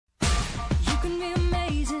can be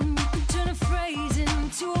amazing. You can turn a phrase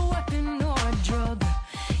into a weapon or a drug.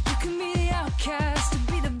 You can be the outcast, to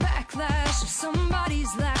be the backlash of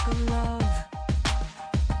somebody's lack of love.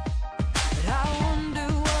 But I wonder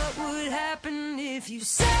what would happen if you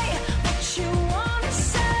say what you want to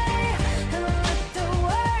say and let the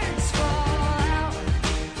words fall out.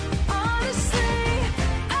 Honestly,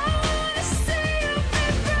 I want to see you be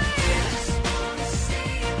brave.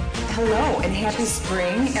 Hello and happy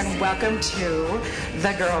spring and welcome to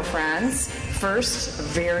The Girlfriends' first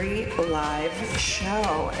very live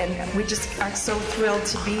show. And we just are so thrilled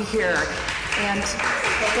to be here. And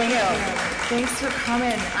thank you. Thanks for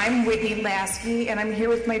coming. I'm Whitney Lasky and I'm here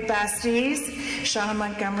with my besties, Shauna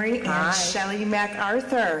Montgomery and Shelley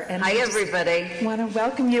MacArthur. And hi, everybody. Want to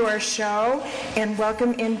welcome you to our show and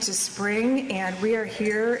welcome into spring. And we are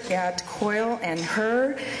here at Coyle and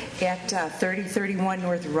Her at 3031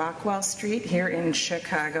 North Rockwell Street here in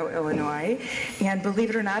Chicago, Illinois. And believe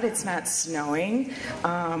it or not, it's not snowing.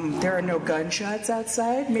 There are no gunshots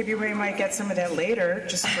outside. Maybe we might get some of that later,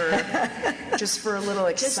 just for a little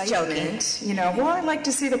excitement. You know, well, I like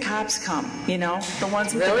to see the cops come. You know, the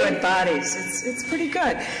ones with the good bodies. It's pretty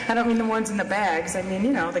good. I don't mean the ones in the bags. I mean,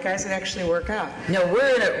 you know, the guys that actually work out. No,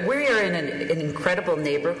 we're in an incredible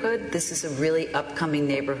neighborhood. This is a really upcoming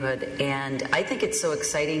neighborhood, and I think it's so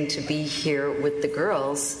exciting to be here with the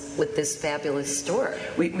girls with this fabulous store.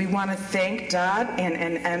 We want to thank Dot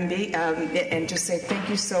and MB and just say thank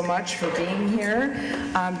you so much for being here.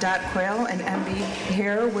 Dot Quayle and MB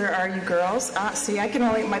here. Where are you girls? See, I can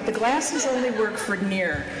only the glasses only work for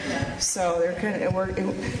near, so they're kind of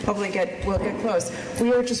hopefully we'll get close.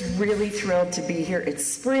 We are just really thrilled to be here. It's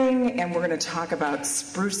spring, and we're going to talk about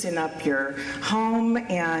sprucing up your home,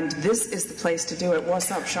 and this is the place to do it. What's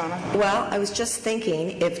up, Shauna? Well, I was just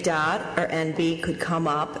thinking if Dot or NB could come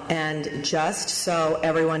up, and just so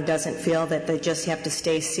everyone doesn't feel that they just have to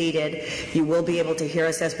stay seated, you will be able to hear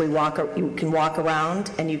us as we walk. You can walk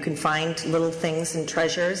around, and you can find little things and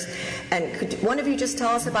treasures. And could one of you just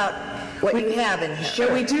tell us about what you have in here?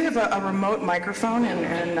 Sure, we do have a remote microphone,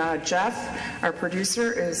 and Jeff, our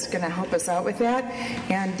producer, is going to help us out with that.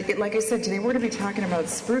 And like I said, today we're going to be talking about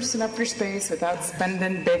sprucing up your space without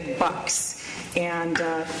spending big bucks. And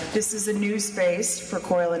this is a new space for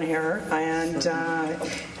Coyle and Hair, and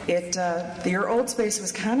your old space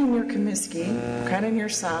was kind of near Comiskey, kind of near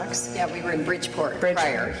Sox. Yeah, we were in Bridgeport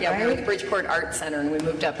prior. Yeah, we were at the Bridgeport Art Center, and we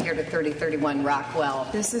moved up here to 3031 Rockwell.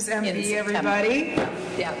 This is MB, everybody.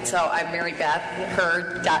 Yeah, so I'm Mary Beth,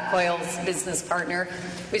 her Dot Coyle's business partner.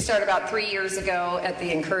 We started about 3 years ago at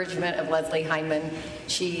the encouragement of Leslie Heineman.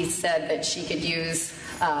 She said that she could use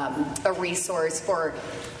a resource for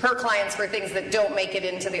her clients for things that don't make it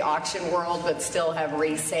into the auction world but still have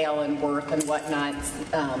resale and worth and whatnot.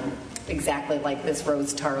 Exactly like this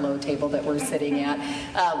Rose Tarlow table that we're sitting at.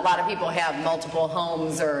 A lot of people have multiple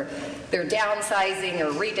homes, or they're downsizing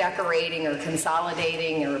or redecorating or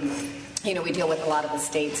consolidating, or we deal with a lot of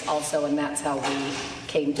estates also, and that's how we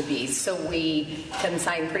came to be. So we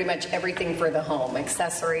consign pretty much everything for the home: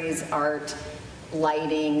 accessories, art,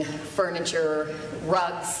 lighting, furniture,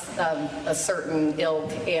 rugs of a certain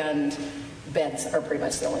ilk, and beds are pretty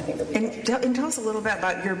much the only thing that we do. And tell us a little bit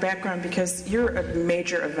about your background, because you're a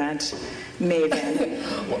major event maven.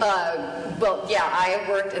 Well, yeah, I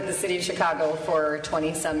worked at the city of Chicago for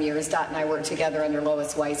 20-some years. Dot and I worked together under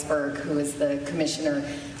Lois Weisberg, who was the commissioner.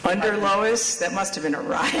 Under Lois? That must have been a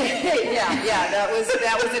ride. yeah, that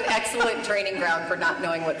was an excellent training ground for not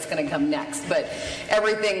knowing what's going to come next. But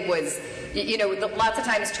everything was, lots of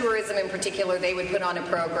times tourism in particular, they would put on a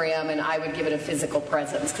program and I would give it a physical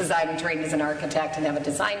presence, because I'm trained as an architect and have a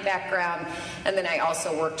design background. And then I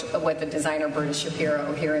also worked with the designer Berta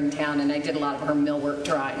Shapiro here in town, and I did a lot of her millwork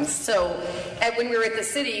drawings. So when we were at the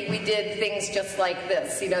city, we did things just like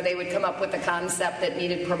this. They would come up with a concept that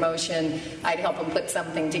needed promotion. I'd help them put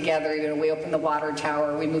something together. We opened the water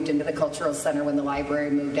tower. We moved into the cultural center when the library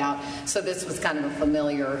moved out. So this was kind of a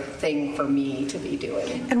familiar thing for me to be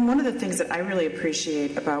doing. And one of the things that I really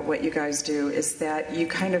appreciate about what you guys do is that you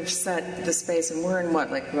kind of set the space, and we're in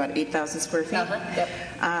about 8,000 square feet? Yep.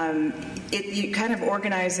 You kind of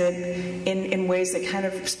organize it in ways that kind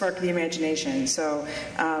of spark the imagination. So,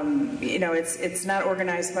 it's not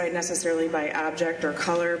organized necessarily by object or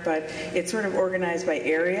color, but it's sort of organized by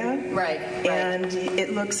area. Right. And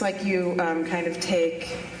it looks like you kind of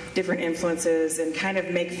take different influences and kind of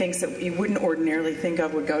make things that you wouldn't ordinarily think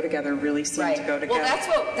of would go together really seem to go together.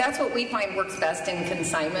 Well, that's what we find works best in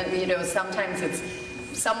consignment. Sometimes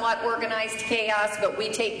somewhat organized chaos, but we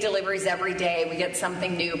take deliveries every day. We get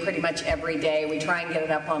something new pretty much every day. We try and get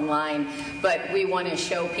it up online, but we want to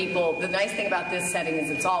show people. The nice thing about this setting is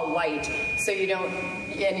it's all white, so you don't,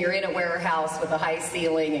 and you're in a warehouse with a high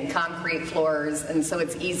ceiling and concrete floors, and so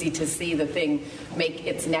it's easy to see the thing make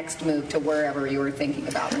its next move to wherever you were thinking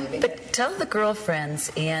about moving it. But tell the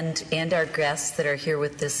girlfriends and our guests that are here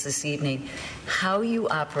with us this evening how you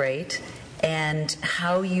operate and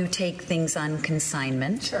how you take things on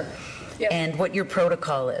consignment. Sure. Yep. And what your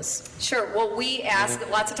protocol is. Sure. Well, we ask,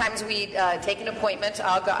 lots of times we take an appointment.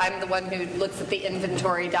 I'm the one who looks at the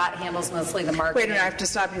inventory. Dot handles mostly the marketing. Wait a minute, I have to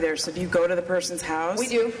stop you there. So do you go to the person's house? We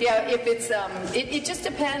do, yeah. If it's, it just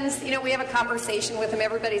depends. You know, we have a conversation with them.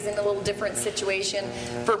 Everybody's in a little different situation.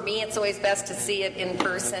 For me, it's always best to see it in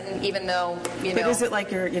person, even though, you know. But is it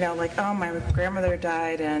like you're, like, oh, my grandmother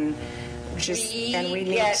died and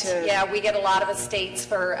we get a lot of estates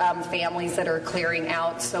for families that are clearing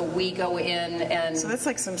out, so we go in and. So that's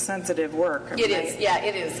like some sensitive work. It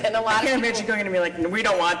is, and a lot I can't of people, imagine going to be like, we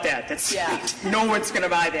don't want that. That's no one's going to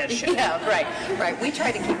buy that shit. Yeah, right. We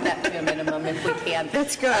try to keep that to a minimum if we can.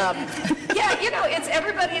 That's good. It's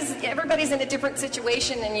everybody's in a different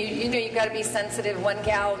situation, and you've got to be sensitive. One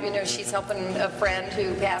gal, she's helping a friend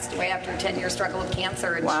who passed away after a 10-year struggle with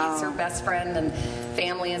cancer, and she's her best friend, and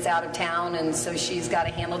family is out of town, and so she's got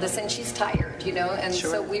to handle this, and she's tired, and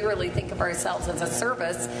so we really think of ourselves as a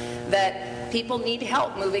service that people need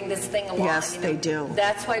help moving this thing along. Yes, they do.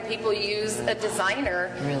 That's why people use a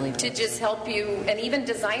designer to just help you, and even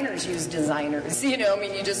designers use designers. You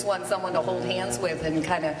just want someone to hold hands with and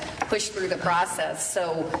kind of push through the process.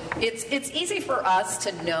 So it's easy for us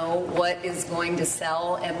to know what is going to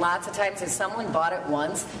sell, and lots of times if someone bought it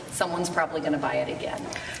once, someone's probably going to buy it again.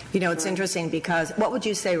 It's interesting because what would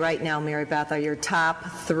you say right now, Mary Beth, are your top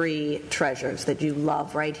 3 treasures that you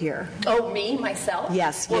love right here? Oh, me, myself?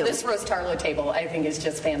 Yes, Well, you. this Rose Tarlo table, I think, is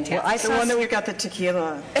just fantastic. Well, the one that we've got the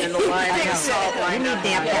tequila and the lime and salt You lined need up.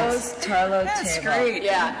 napkins. Tarlo That's table. great.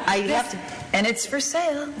 Yeah. And it's for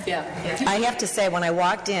sale. Yeah. I have to say, when I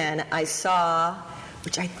walked in, I saw,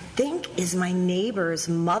 which I think is my neighbor's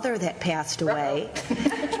mother that passed away.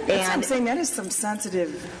 I'm saying that is some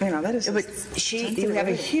sensitive, that is. You have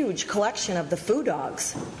a huge collection of the foo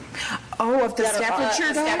dogs. Oh, of the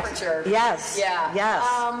Staffordshire dogs? Staffordshire. Yes. Yeah. Yes.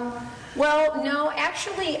 Well, no,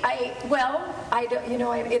 actually, I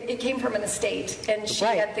don't, it came from an estate, and she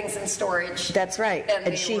had things in storage. That's right.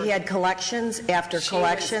 And she had collections after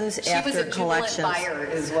collections after collections. She was a jubilant buyer,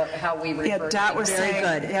 is how we refer to it. Dot was Very saying,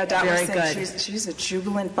 good. Yeah, Dot Very was saying good. she's a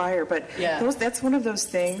jubilant buyer, but that's one of those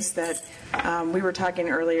things that we were talking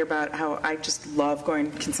earlier about how I just love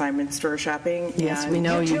going consignment store shopping. Yes, we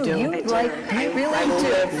know you do. You really do.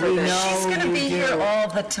 We know She's going to be here all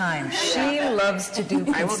the time. She loves to do I will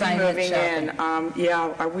be consignment moving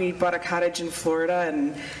shopping. in. We bought a cottage in Florida,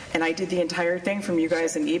 and I did the entire thing from you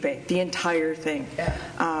guys and eBay, the entire thing.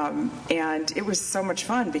 And it was so much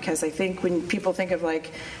fun because I think when people think of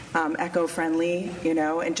like eco-friendly,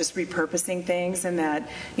 and just repurposing things, and that,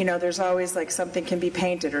 there's always like something can be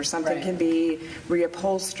painted or something can be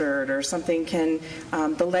reupholstered or something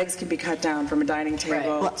the legs can be cut down from a dining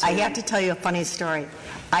table. Well, I have to tell you a funny story.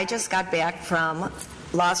 I just got back from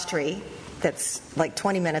Lost Tree, that's like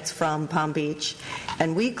 20 minutes from Palm Beach,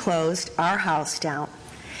 and we closed our house down.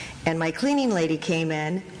 And my cleaning lady came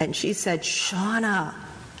in, and she said, Shauna,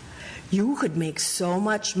 you could make so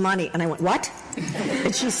much money. And I went, what?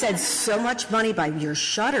 And she said, so much money by your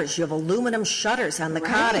shutters. You have aluminum shutters on the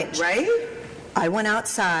cottage. Right? I went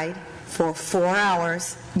outside for 4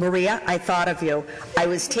 hours. Maria, I thought of you. I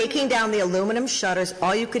was taking down the aluminum shutters,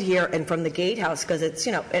 all you could hear, and from the gatehouse, because it's,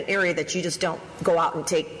 an area that you just don't go out and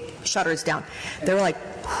take shutters down. They were like,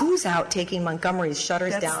 who's out taking Montgomery's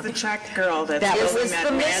shutters down? That's the Czech girl that's That building was that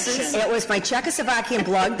the mansion. It was my Czechoslovakian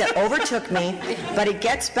blood that overtook me, but it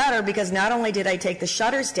gets better because not only did I take the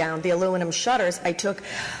shutters down, the aluminum shutters, I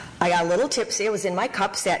got a little tipsy. It was in my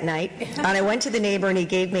cups that night, and I went to the neighbor and he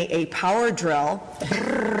gave me a power drill.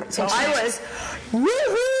 So I was,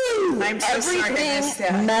 woohoo! I'm so sorry I missed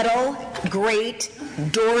that. Everything metal, grate,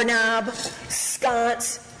 doorknob,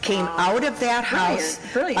 sconce, came out of that house.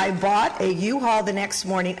 Brilliant. I bought a U-Haul the next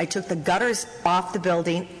morning. I took the gutters off the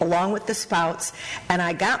building along with the spouts, and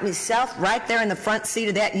I got myself right there in the front seat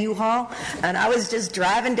of that U-Haul, and I was just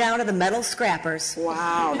driving down to the metal scrappers.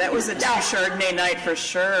 Wow, that was a Chardonnay night for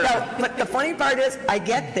sure. No, but the funny part is, I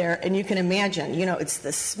get there, and you can imagine, it's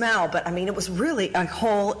the smell, but I mean, it was really a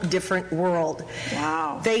whole different world.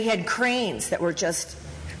 Wow. They had cranes that were just,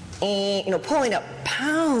 pulling up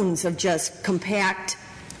pounds of just compact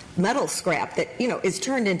metal scrap that, is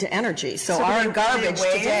turned into energy. So our they garbage weigh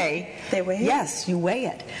it? today... They weigh it? Yes, you weigh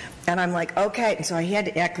it. And I'm like, okay. And so I had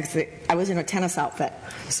to act like I was in a tennis outfit.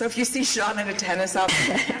 So if you see Sean in a tennis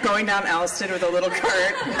outfit going down Elston with a little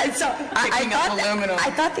cart, And so picking up aluminum.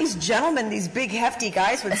 I thought these gentlemen, these big hefty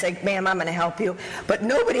guys would say, ma'am, I'm going to help you. But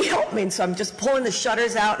nobody helped me. And so I'm just pulling the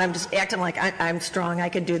shutters out and I'm just acting like I'm strong. I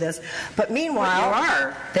can do this. But meanwhile... you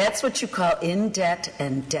are. That's what you call in debt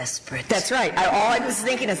and desperate. That's right. All I was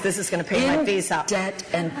thinking is this is going to pay my fees In out. debt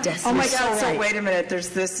and desperate. Oh my so God! So right. wait a minute.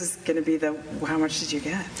 This is going to be how much did you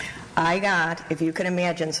get? I got, if you can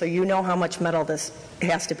imagine, so you know how much metal this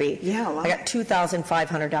has to be. Yeah, a lot. I got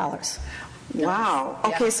 $2,500. Wow.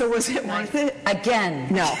 Okay, so was it worth it?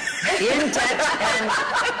 Again, No. in debt and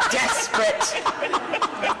desperate,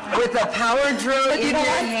 with a power drill in your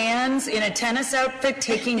hands, in a tennis outfit,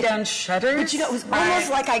 taking down shutters. But it was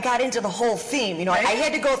almost like I got into the whole theme. I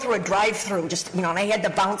had to go through a drive-through, and I had the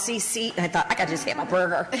bouncy seat, and I thought, I got to just get my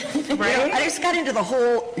burger. Right? I just got into the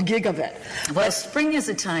whole gig of it. Well, spring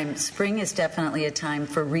is definitely a time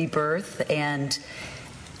for rebirth, and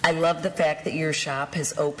I love the fact that your shop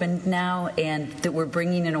has opened now and that we're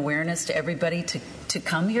bringing an awareness to everybody to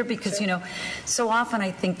come here because, so often I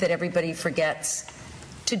think that everybody forgets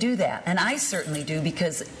to do that. And I certainly do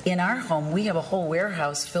because in our home we have a whole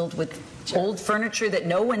warehouse filled with old furniture that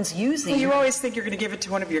no one's using. Well, you always think you're going to give it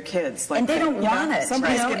to one of your kids. And they don't want it.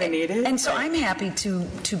 Somebody's going to need it. And so I'm happy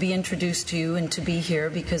to be introduced to you and to be here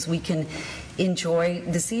because we can enjoy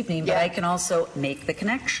this evening, but I can also make the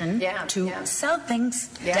connection to sell things,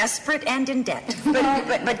 desperate and in debt.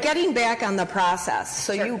 But getting back on the process,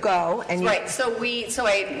 so you go and you... Right, so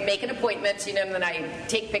I make an appointment, and then I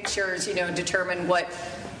take pictures, determine what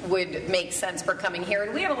would make sense for coming here.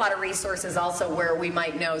 And we have a lot of resources also where we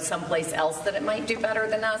might know someplace else that it might do better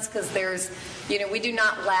than us because there's, we do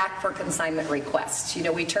not lack for consignment requests.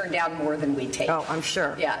 We turn down more than we take. Oh, I'm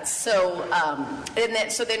sure. Yeah, so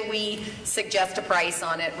then we suggest a price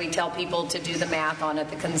on it. We tell people to do the math on it.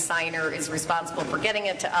 The consignor is responsible for getting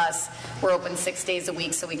it to us. We're open 6 days a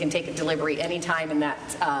week, so we can take a delivery anytime in that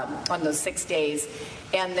on those 6 days.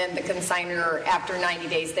 And then the consignor, after 90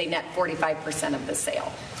 days, they net 45% of the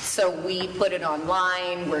sale. So we put it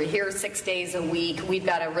online. We're here 6 days a week. We've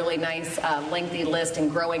got a really nice, lengthy list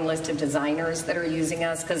and growing list of designers that are using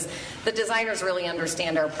us because the designers really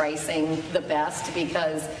understand our pricing the best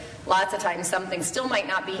because lots of times something still might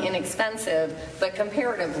not be inexpensive, but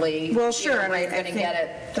comparatively, well, sure, we're and I going to think get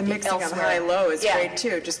it the mixing of elsewhere. high-low is great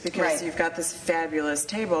too. Just because Right. you've got this fabulous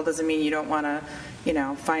table doesn't mean you don't want to,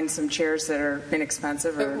 find some chairs that are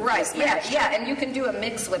inexpensive or Right, mismatched. yeah, and you can do a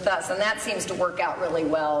mix with us, and that seems to work out really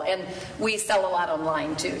well. And we sell a lot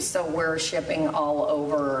online too, so we're shipping all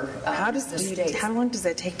over the states. How long does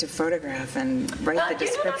that take to photograph and write the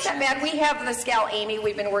description? Not that bad. We have this gal Amy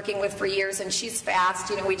we've been working with for years, and she's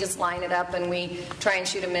fast. We just line it up and we try and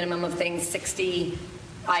shoot a minimum of things, 60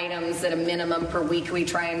 items at a minimum per week we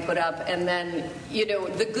try and put up. And then,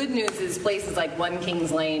 the good news is places like One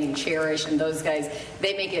Kings Lane and Cherish and those guys,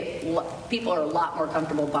 they make it, people are a lot more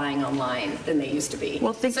comfortable buying online than they used to be.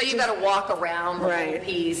 Well, so you got to walk around the Right. whole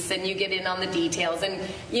piece and you get in on the details and,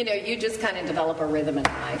 you just kind of develop a rhythm and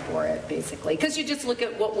an eye for it, basically. Because you just look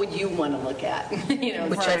at what would you want to look at,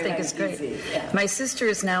 Which I think is great. Yeah. My sister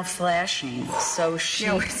is now flashing, so she...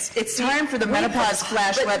 It's time for the menopause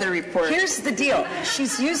flash weather report. Here's the deal.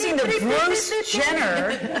 She's using the Bruce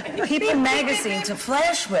Jenner People magazine to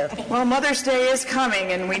flash with. Well, Mother's Day is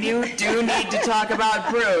coming, and we do need to talk about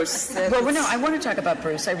Bruce. Well, no, I want to talk about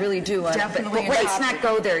Bruce. I really do. Definitely But let's not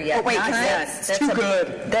go there yet. But wait, Not can I- yet. it's too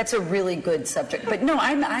good. That's a really good subject. But no,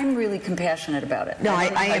 I'm really compassionate about it. No, I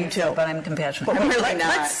don't know how am you feel, too. But I'm compassionate. I'm really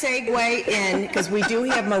not. Let's segue in, because we do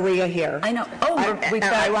have Maria here. I know. Oh,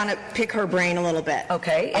 I want to pick her brain a little bit.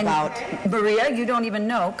 Okay. And About... Maria, you don't even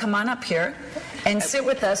know. Come on up here and sit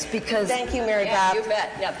with us because Thank you, Mary Yeah, Beth. you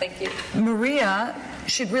bet. Yeah, thank you. Maria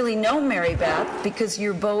should really know Mary Beth because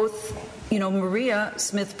you're both, Maria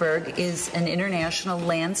Smithberg is an international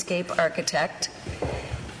landscape architect,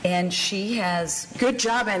 and she has Good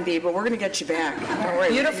job, NB, but we're going to get you back. Don't worry.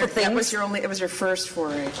 Beautiful That things. was your first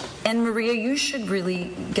foray. And Maria, you should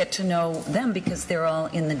really get to know them because they're all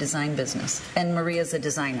in the design business. And Maria's a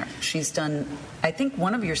designer. She's done, I think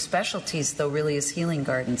one of your specialties, though, really is healing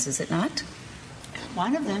gardens, is it not?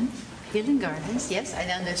 One of them, healing gardens, yes. I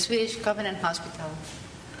done the Swedish Covenant Hospital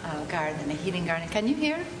garden, a healing garden. Can you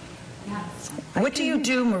hear? What do you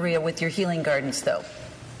do, Maria, with your healing gardens, though?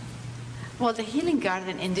 Well, the healing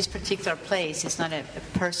garden in this particular place is not a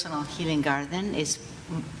personal healing garden. It's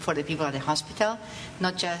for the people at the hospital,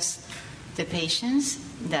 not just the patients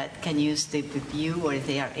that can use the view or if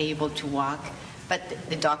they are able to walk, But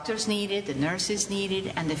the doctors need it, the nurses need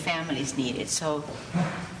it, and the families need it. So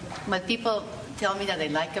what people tell me that they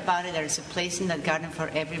like about it, there's a place in that garden for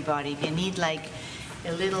everybody. If you need like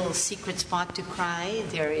a little secret spot to cry,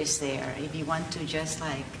 there is there. If you want to just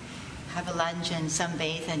like have a lunch and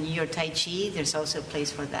sunbathe and your Tai Chi, there's also a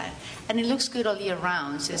place for that. And it looks good all year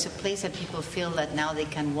round. So it's a place that people feel that now they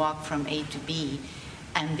can walk from A to B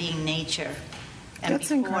and be in nature. And That's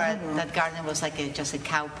before, incredible. that garden was like just a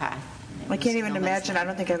cow path. I can't even imagine. I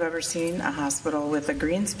don't think I've ever seen a hospital with a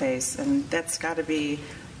green space, and that's got to be,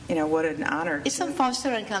 what an honor. It's on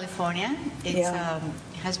Foster in California. It Yeah.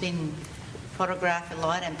 has been photographed a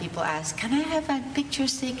lot, and people ask, "Can I have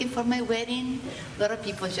pictures taken for my wedding?" A lot of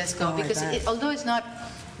people just go because although it's not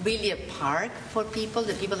really a park for people,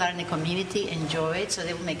 the people that are in the community enjoy it, so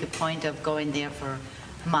they will make a point of going there for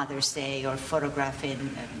Mother's Day or photographing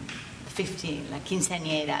 50, like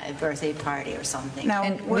quinceañera, a birthday party or something. Now,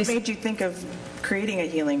 And what we- made you think of creating a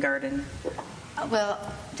healing garden? Well,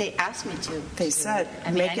 they asked me to. They said,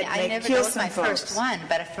 I mean, make it- I make never, heal that was some my folks. first one,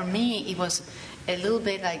 but for me, it was a little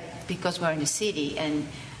bit like, because we're in the city, and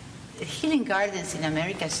healing gardens in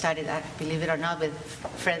America started, believe it or not, with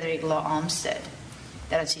Frederick Law Olmsted.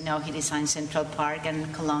 That, as you know, he designed Central Park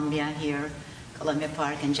and Columbia here, Columbia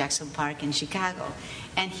Park and Jackson Park in Chicago.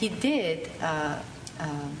 And he did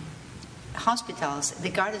hospitals, the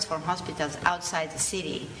gardens for hospitals outside the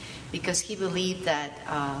city, because he believed that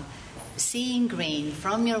seeing green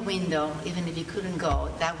from your window, even if you couldn't go,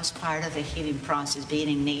 that was part of the healing process, being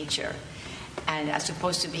in nature. And as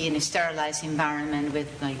opposed to be in a sterilized environment with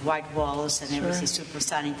like white walls and everything super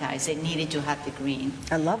sanitized, they needed to have the green.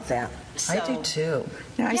 I love that. I do So- too.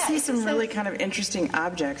 Now, I Yeah, see it's some just really a- kind of interesting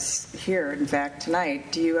objects here, in fact,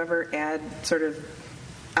 tonight. Do you ever add sort of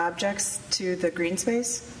objects to the green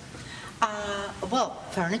space? Well,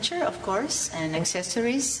 furniture, of course, and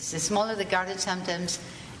accessories. The smaller the garden, sometimes,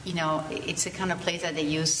 it's a kind of place that they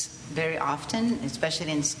use very often,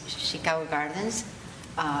 especially in Chicago gardens.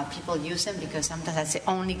 People use them because sometimes that's the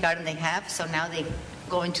only garden they have. So now they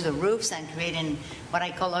go into the roofs and creating what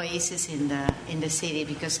I call oases in the city,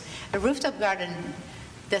 because a rooftop garden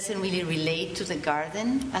doesn't really relate to the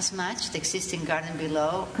garden as much, the existing garden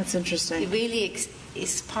below. That's interesting. It really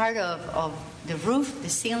is part of the roof. The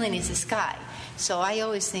ceiling is the sky. So I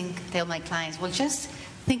always tell my clients, well, just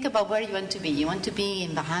think about where you want to be. You want to be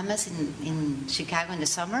in Bahamas, in Chicago in the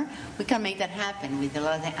summer? We can make that happen with a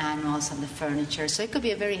lot of the animals and the furniture. So it could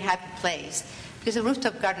be a very happy place. Because a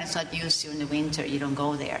rooftop garden is not used during the winter. You don't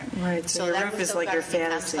go there. Right, so your that roof is rooftop like your garden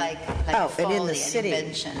becomes fantasy. Like Oh, and in folly, the an city,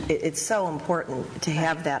 invention. it's so important to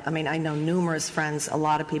have that. I mean, I know numerous friends, a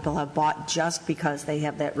lot of people have bought just because they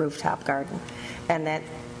have that rooftop garden and that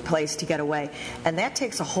place to get away. And that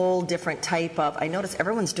takes a whole different type of, I notice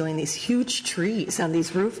everyone's doing these huge trees on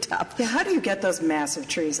these rooftops. Yeah, how do you get those massive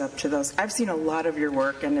trees up to those? I've seen a lot of your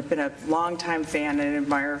work and have been a long-time fan and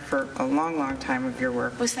admirer for a long, long time of your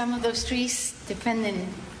work. With some of those trees,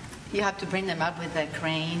 depending, you have to bring them up with a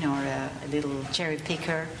crane or a little cherry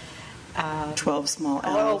picker. 12 small Or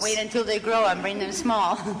elves. wait until they grow and bring them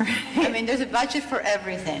small. I mean, there's a budget for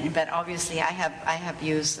everything, but obviously I have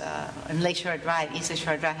used, on Lakeshore Drive, East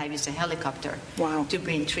Lakeshore Drive, I've used a helicopter Wow. to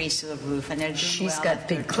bring trees to the roof, and they're doing She's well got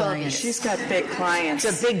after big 12 clients. years. She's got big clients.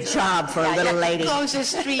 It's a big job for a little you have lady. to close the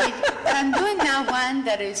street. But I'm doing now one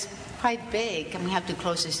that is quite big, and we have to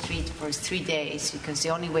close the street for 3 days because the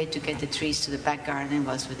only way to get the trees to the back garden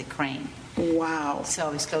was with a crane. Wow.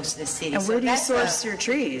 So it's close to the city. And So where do you that's source your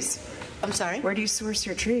trees? I'm sorry? Where do you source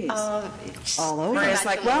your trees? All over. Or it's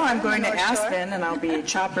like, well, I'm going to North Shore. Aspen and I'll be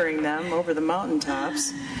choppering them over the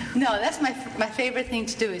mountaintops. No, that's my favorite thing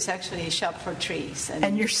to do is actually shop for trees.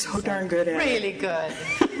 And you're so darn good at it. Really good.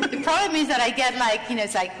 The problem is that I get like,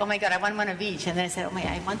 it's like, oh my God, I want one of each. And then I said, oh my,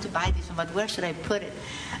 I want to buy this one, but where should I put it?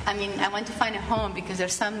 I mean, I want to find a home because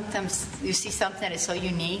there's sometimes you see something that is so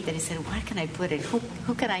unique that you say, where can I put it?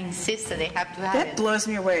 Who can I insist that they have to have That it? blows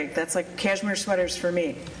me away. That's like cashmere sweaters for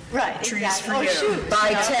me. Right, Trees exactly. for you. Shoes. Buy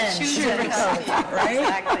 10, Shoes shoe for you. right?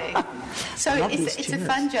 Exactly. So love it's these a chairs.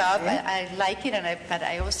 fun job. I like it, but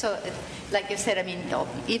I also, like I said, I mean,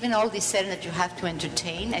 even all this setting that you have to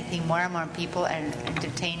entertain, I think more and more people are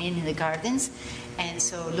entertaining in the gardens. And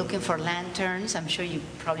so looking for lanterns, I'm sure you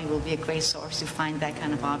probably will be a great source to find that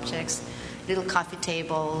kind of objects. Little coffee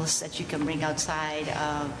tables that you can bring outside.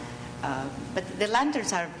 But the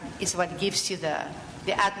lanterns is what gives you the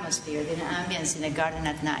atmosphere, the ambience in a garden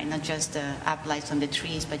at night, not just the uplights on the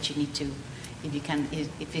trees, but you need to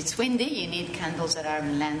If it's windy, you need candles that are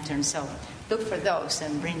lanterns. So look for those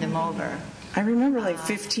and bring them over. I remember like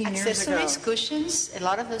 15 years ago. Accessories, cushions, a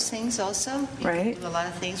lot of those things also. You Right. can do a lot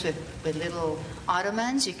of things with little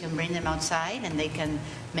ottomans. You can bring them outside and they can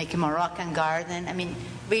make a Moroccan garden. I mean,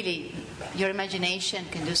 really, your imagination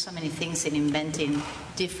can do so many things in inventing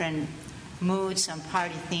different moods and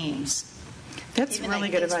party themes. That's Even really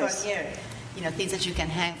like good things for advice. here, things that you can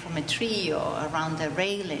hang from a tree or around the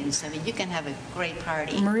railings. I mean, you can have a great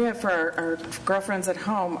party. Maria, for our girlfriends at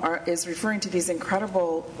home, is referring to these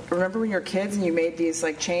incredible. Remember when you were kids and you made these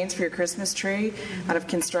like chains for your Christmas tree out of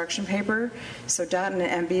construction paper? So Dot and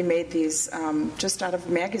MB made these just out of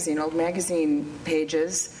old magazine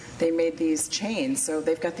pages. They made these chains. So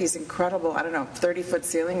they've got these incredible, 30-foot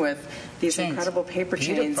ceiling with these Chains. incredible paper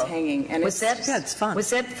chains Beautiful. hanging. And Was that it's fun.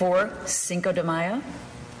 Was that for Cinco de Mayo?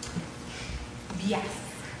 Yes.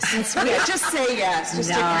 just say yes. Just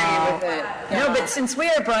agree with it. No, but since we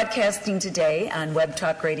are broadcasting today on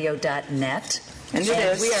webtalkradio.net, And it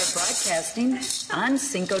is. we are broadcasting on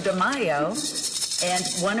Cinco de Mayo, and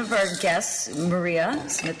one of our guests, Maria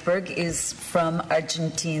Smithberg, is from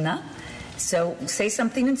Argentina. So say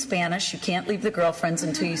something in Spanish. You can't leave the girlfriends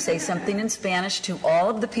until you say something in Spanish to all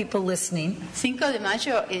of the people listening. Cinco de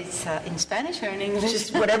Mayo is in Spanish or in English?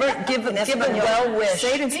 Just whatever, give a well wish.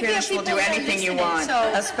 Say it in Maybe Spanish. We'll do people are anything you listening, want. so,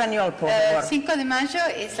 Español, por favor. Cinco de Mayo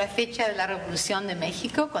es la fecha de la Revolución de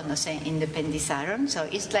México cuando se independizaron. So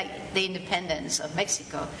it's like the independence of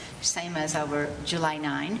Mexico, same as our July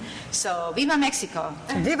 9. So Viva Mexico!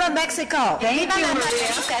 Viva Mexico! Thank Viva you, las Maria.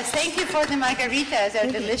 margaritas. Thank you for the margaritas.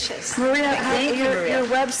 They're delicious. Maria, Thank you, your Maria.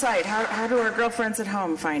 website. How do our girlfriends at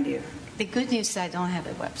home find you? The good news is I don't have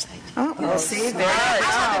a website. Oh, we'll see. There I you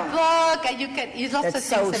have a go. blog, and you lots of That's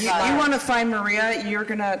so things You about want to find Maria? You're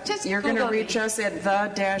gonna Just gonna Google reach me. us at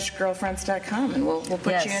the-girlfriends.com, and we'll put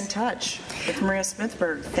Yes. you in touch with Maria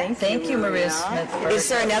Smithberg. Thank you, Maria Smithberg. Is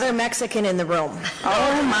there another Mexican in the room?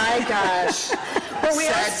 Oh my gosh! Well, we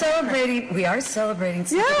are celebrating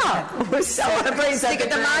Cinco de Mayo. We're celebrating Cinco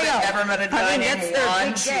de Mayo. Never met a I mean, that's their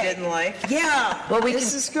big she day. didn't like. Yeah. Well,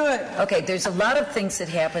 this is good. Okay, there's a lot of things that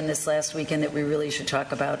happened this last weekend that we really should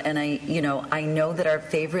talk about, and I know that our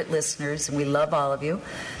favorite listeners, and we love all of you.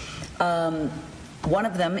 One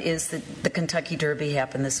of them is that the Kentucky Derby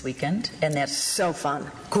happened this weekend, and that So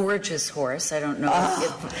fun. gorgeous horse. I don't know.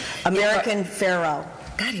 American Pharaoh.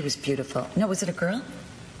 God, he was beautiful. No, was it a girl?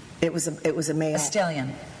 It was a male. A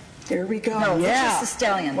stallion. Here we go. No, Yeah. just a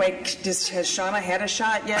stallion. Wait, has Shauna had a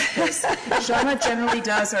shot yet? Because Shauna generally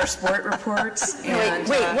does our sport reports. And,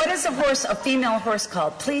 Wait, what is a female horse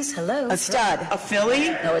called? Please, hello. A stud. a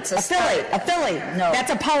filly? No, it's a A filly. A filly. No.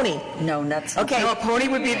 That's a pony. No, not Okay. No, a pony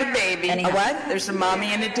would be the baby. Anyhow. A what? There's a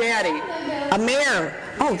mommy and a daddy. A mare.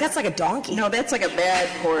 Oh, that's like a donkey. No, that's like a bad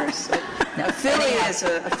horse. A filly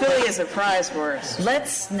is a prize horse.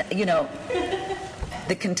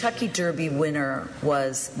 The Kentucky Derby winner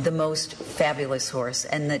was the most fabulous horse,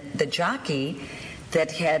 and the jockey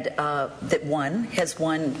that has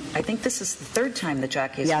won. I think this is the third time the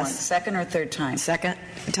jockey has Yes. won, second or third time. Second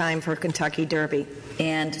time for Kentucky Derby.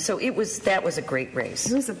 And so that was a great race.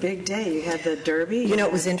 It was a big day. You had the Derby. You know,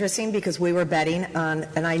 it was interesting because we were betting on,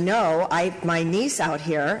 and I know my niece out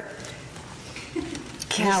here,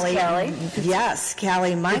 Callie. Callie? Yes,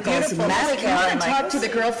 Callie Michaels beautiful met Miss Callie Come and talk Michaels. to the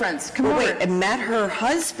girlfriends. Come Well, over. wait, and met her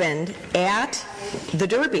husband at the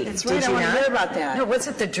Derby. That's right. Did I you want to not? hear about that. No, was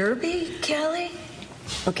it the Derby, Kelly?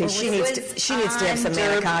 Okay, she needs to have some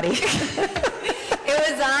manicotti. It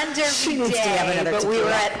was on Derby She needs to have Day, another but we tequila.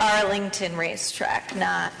 were at Arlington Racetrack,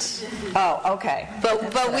 not. Oh, okay.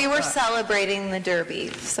 But we were celebrating the Derby,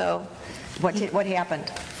 so. What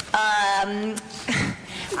happened?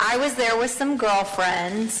 I was there with some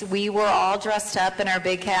girlfriends. We were all dressed up in our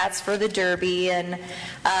big hats for the Derby, and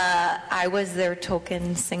I was their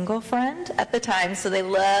token single friend at the time, so they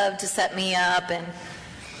loved to set me up and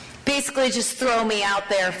basically just throw me out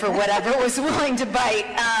there for whatever was willing to bite.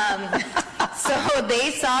 So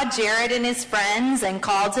they saw Jared and his friends and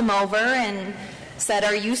called him over and said,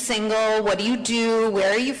 "Are you single? What do you do?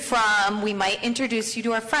 Where are you from? We might introduce you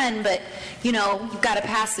to our friend, but you've got to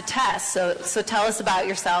pass the test. So tell us about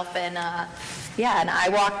yourself." And and I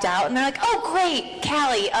walked out, and they're like, "Oh, great,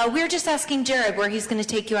 Callie. We were just asking Jared where he's going to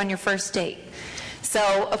take you on your first date."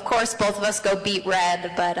 So of course, both of us go beat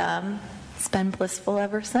red, but it's been blissful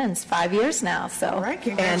ever since. 5 years now, so. All right,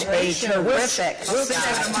 And a congratulations. terrific We'll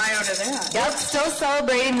send a Mayo to that. Yep, still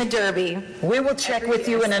celebrating the Derby. We will check with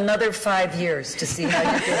you in another 5 years to see how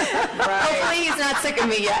you do. Hopefully he's not sick of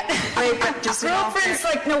me yet. Right, but just in all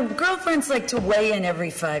Girlfriends like to weigh in every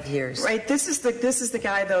 5 years. Right. This is the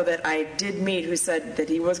guy though that I did meet who said that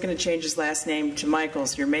he was going to change his last name to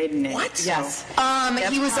Michaels, your maiden name. What? Yes.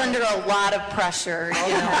 He was under a lot of pressure.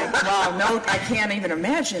 You know. Wow. No, I can't even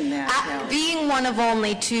imagine that. No. Being one of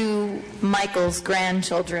only 2 Michael's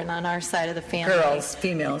grandchildren on our side of the family.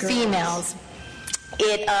 Females. Females.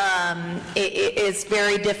 It is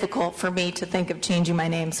very difficult for me to think of changing my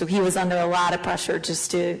name. So he was under a lot of pressure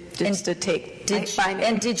just to take my name.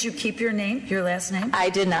 And did you keep your name, your last name? I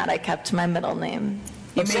did not. I kept my middle name.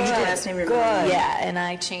 You made your last name your middle name. Yeah, and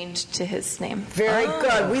I changed to his name. Very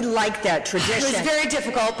good. We like that tradition. It was very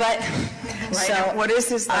difficult, but Right. So, Now, what is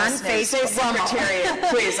his last on name? Say Facebook- Secretariat,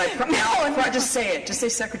 please. Just say it. Just say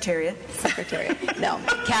Secretariat. Secretary. No,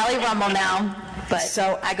 Callie Rummel now, but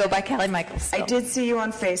So- I go by Callie Michaels. I did see you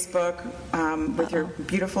on Facebook with your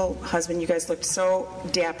beautiful husband. You guys looked so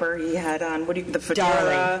dapper. He had on the fedora.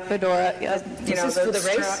 Darling. Fedora. Yeah. You know, Is this for the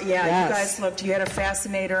race? Yeah, Yes. you guys looked. You had a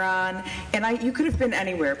fascinator on, and you could have been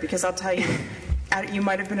anywhere because I'll tell you. You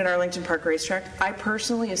might have been at Arlington Park Racetrack. I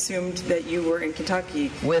personally assumed that you were in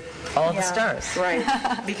Kentucky. With all the Yeah, stars. Right,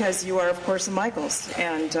 because you are, of course, a Michaels.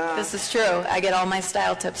 And This is true. I get all my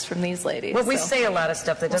style tips from these ladies. Well, we so. say a lot of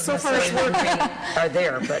stuff that doesn't so far it's necessarily mean we are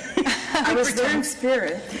there, but I was there in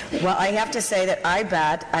spirit. Well, I have to say that I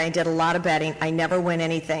did a lot of betting. I never win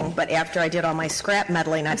anything, but after I did all my scrap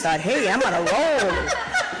medaling, I thought, hey, I'm on a roll.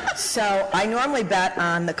 So I normally bet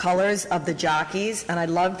on the colors of the jockeys, and I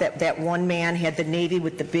loved that one man had the navy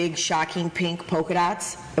with the big, shocking pink polka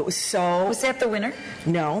dots. It was so... was that the winner?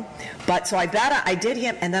 No. But so I did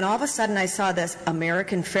him, and then all of a sudden I saw this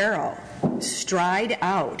American Pharaoh stride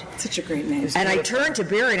out. Such a great name. And I turned to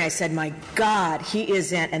Barry and I said, my God, he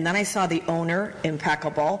is in. And then I saw the owner,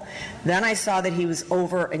 impeccable. Then I saw that he was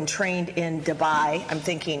over and trained in Dubai. I'm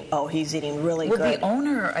thinking, oh, he's eating really Well, good. the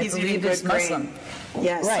owner, I He's eating believe, is good grain. Muslim.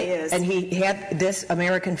 Yes, Right. he is. And he had this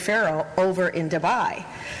American Pharaoh over in Dubai.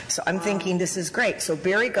 So I'm thinking this is great. So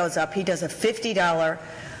Barry goes up. He does a $50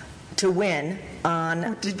 to win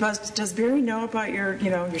on... Does Barry know about your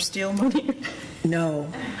steal money? No.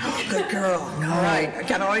 Good girl. No. All right. I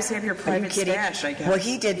gotta always have your Are you private kidding? stash, I guess. Well,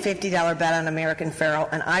 he did $50 bet on American Pharaoh,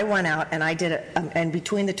 and I went out and I did it. And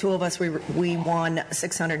between the two of us, we won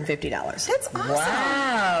 $650. That's awesome.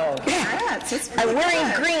 Wow. Congrats. That's I'm really wearing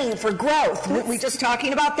good. green for growth. Were we just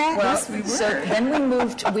talking about that? Well, Yes, we were. so then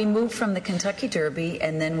we moved from the Kentucky Derby,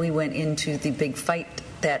 and then we went into the big fight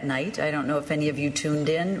that night. I don't know if any of you tuned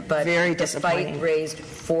in, but Very the disappointing. fight raised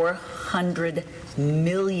 $400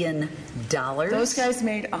 million. Those guys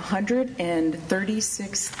made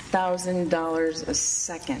 $136,000 a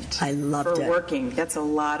second. I loved for it. working. That's a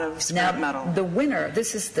lot of scrap metal. The winner,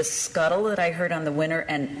 this is the scuttle that I heard on the winner,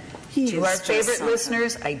 and He to is our just favorite something.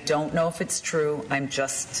 listeners, I don't know if it's true. I'm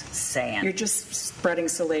just saying. You're just spreading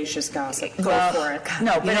salacious gossip. Go Well, for it.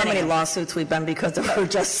 No, You but know how many anyhow. lawsuits we've been because of her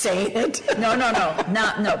just saying it? No,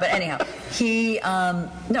 but anyhow, he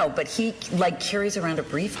but he like carries around a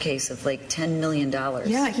briefcase of like $10 million.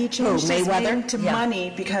 Yeah, he changed his Mayweather? name to Yeah.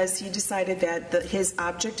 money because he decided that his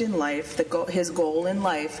object in life, his goal in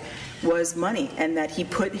life, was money, and that he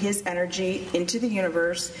put his energy into the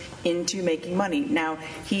universe, into making money. Now,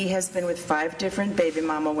 he has been with 5 different baby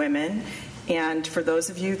mama women. And for those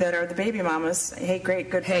of you that are the baby mamas, hey, great,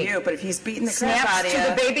 good for Hey, you. But if he's beating the crap Snaps out of to you,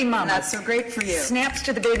 the baby mamas. not so great for you. Snaps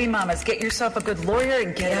to the baby mamas. Get yourself a good lawyer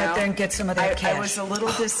and get You out know? there and get some of that cash. I was a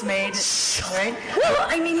little dismayed, right? Well,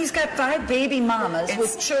 I mean, he's got 5 baby mamas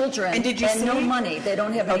with children and did you no see- money. They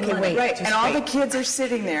don't have any Okay, money. wait. Right, Just and all wait. the kids are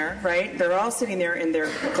sitting there, right? They're all sitting there in their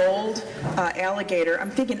gold alligator. I'm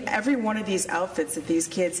thinking every one of these outfits that these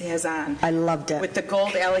kids has on. I loved it. With the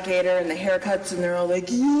gold alligator and the haircuts, and they're all like,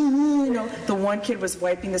 you know. The one kid was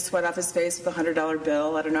wiping the sweat off his face with a $100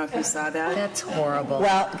 bill. I don't know if you saw that. That's horrible.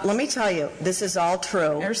 Well, let me tell you, this is all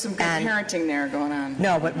true. There's some good And- parenting there going on.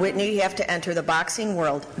 No, but Whitney, you have to enter the boxing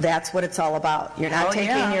world. That's what it's all about. You're not Hell taking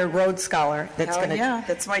yeah. your Rhodes Scholar. That's Hell going to. yeah,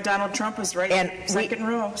 that's why Donald Trump was right And second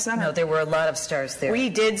row center. no, there were a lot of stars there. We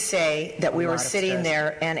did say that we A were lot of sitting stars.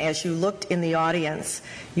 there, and as you looked in the audience,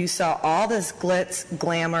 you saw all this glitz,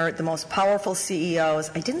 glamour, the most powerful CEOs.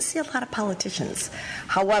 I didn't see a lot of politicians.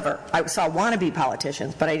 However, I saw wannabe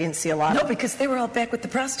politicians, but I didn't see a lot No, of because they were all back with the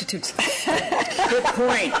prostitutes. Good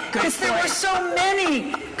point. Good Because there were so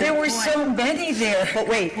many. There were so many there. But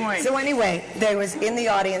wait, point. so anyway, there was in the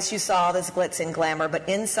audience, you saw all this glitz and glamour, but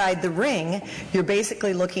inside the ring, you're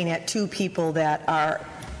basically looking at 2 people that are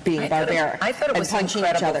being barbaric. I thought it was and punching each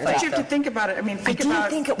incredible other. fight. But you have to think about it. I mean, I think about...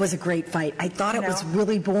 didn't think it was a great fight. I thought it was No.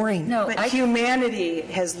 really boring. No, But humanity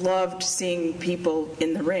has loved seeing people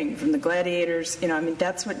in the ring, from the gladiators. I mean,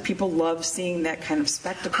 that's what people love, seeing that kind of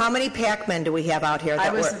spectacle. How many Pac-Men do we have out here? I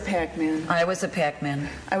That was were, a Pac-Man. I was a Pac-Man.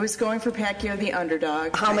 I was going for Pacquiao, the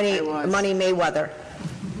underdog. how many I was. Money Mayweather?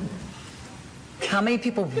 How many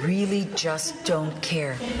people really just don't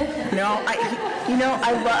care? No,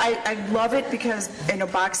 I love it because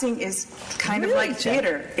boxing is kind of Really, like Jen?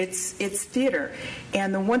 theater. It's theater,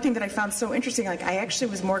 and the one thing that I found so interesting, like I actually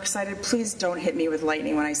was more excited. Please don't hit me with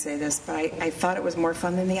lightning when I say this, but I thought it was more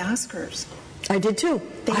fun than the Oscars. I did too.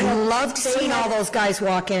 They I had- loved they seeing had- all those guys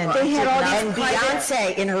walk in. They had all these and private-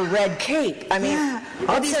 Beyonce in her red cape. I mean, Yeah, all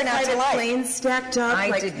what's these there not to private like? planes stacked up, I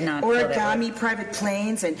like did not feel that origami private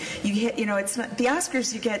planes, and you get, it's not the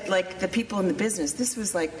Oscars. You get like the people in the business. This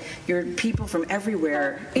was like your people from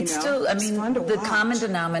everywhere. It's still, I It's mean, fun to the watch. common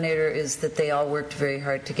denominator is that they all worked very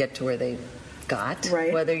hard to get to where they got.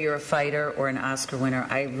 Right. Whether you're a fighter or an Oscar winner,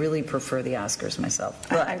 I really prefer the Oscars myself.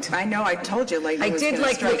 But I know. I told you. Like I did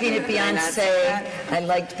like looking at Beyonce. Beyonce. I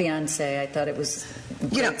liked Beyonce. I thought it was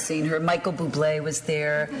great seeing her. Michael Bublé was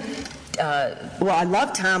there. Well, I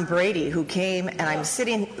love Tom Brady, who came, and I'm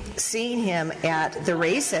seeing him at the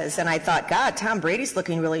races, and I thought, God, Tom Brady's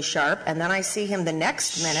looking really sharp. And then I see him the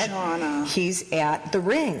next minute. Shauna. He's at the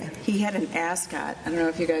ring. He had an ascot. I don't know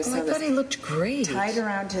if you guys Oh, saw I this. thought he looked great. Tied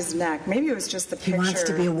around his neck. Maybe it was just the picture wants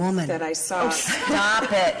to be a woman. that I saw.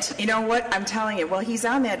 Stop it. You know what? I'm telling you. Well, he's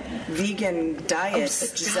on that vegan diet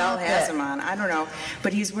that Giselle stop has it. him on. I don't know.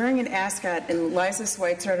 But he's wearing an ascot. And Liza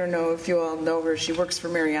Schweitzer, I don't know if you all know her. She works for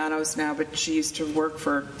Mariano's now, but she used to work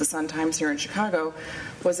for the Sun-Times here in Chicago,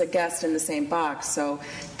 was a guest in the same box. So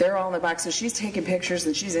they're all in the box. So she's taking pictures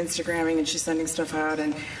and she's Instagramming and she's sending stuff out.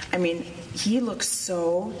 And I mean, he looks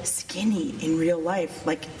so skinny in real life.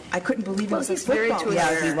 Like, I couldn't believe he was a he's married football to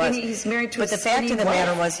player. his, he was. He's married to But a the fact skinny of the wife.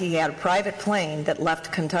 matter was he had a private plane that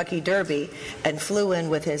left Kentucky Derby and flew in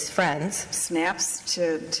with his friends. Snaps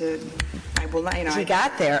to I will not, He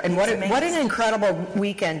got there, and it's what an amazing. incredible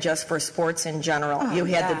weekend just for sports in general. Oh, You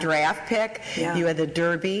had yeah. the draft pick, Yeah. you had the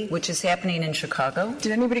Derby. Which is happening in Chicago.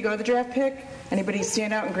 Did anybody go to the draft pick? Anybody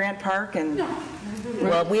stand out in Grant Park? And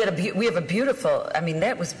Well, we have a beautiful. I mean,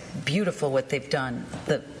 that was beautiful what they've done.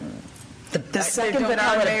 the second don't that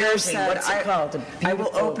call our it a mayor building. said, What's it called? A I will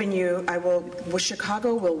beautiful- open you.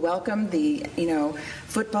 Chicago will welcome the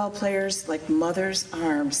football players like Mother's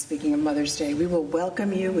Arms. Speaking of Mother's Day, we will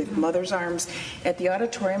welcome you with Mother's Arms at the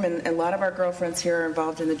auditorium, and a lot of our girlfriends here are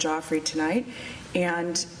involved in the Joffrey tonight.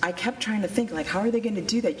 And I kept trying to think, like, how are they going to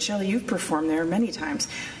do that? Shelley, you've performed there many times.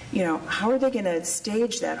 How are they going to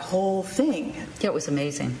stage that whole thing? Yeah, it was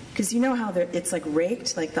amazing. Because you know how it's like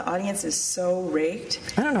raked, like the audience is so raked.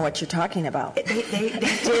 I don't know what you're talking about. They did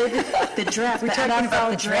the draft. We're The talking about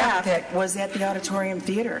NFL the draft pick. was at the Auditorium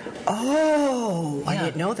Theater. Oh, I Yeah.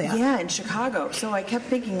 didn't know that. Yeah, in Chicago. So I kept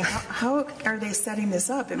thinking, how are they setting this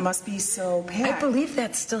up? It must be so I packed. believe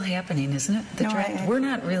that's still happening, isn't it? The No, draft. We're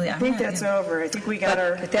not really. I think that's over. I think we got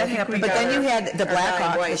our. but that I think happened. we But got then you our- had the our guy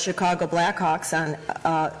Blackhawks, the White. Chicago Blackhawks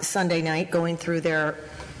on Sunday night going through their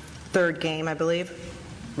third game, I believe,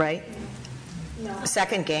 right? No.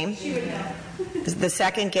 Second game. The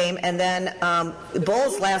second game, and then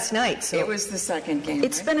Bulls last night. So It was the second game.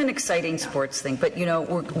 It's right? been an exciting sports thing, but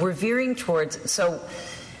we're veering towards. So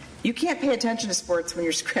You can't pay attention to sports when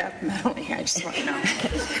you're scrap metaling. I just want to know.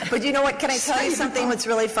 But you know what? Can I tell you something that's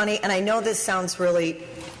really funny? And I know this sounds really,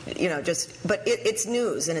 but it's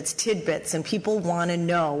news and it's tidbits, and people want to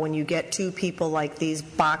know when you get two people like these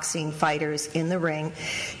boxing fighters in the ring,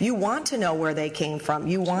 you want to know where they came from.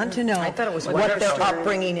 You want to know I thought it was what their wonderful.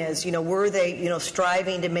 upbringing is. Were they,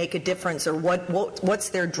 striving to make a difference, or what's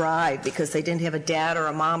their drive because they didn't have a dad or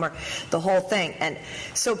a mom or the whole thing. And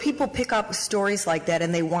so people pick up stories like that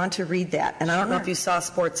and they want to read that. And I don't know if you saw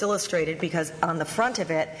Sports Illustrated, because on the front of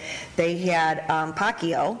it they had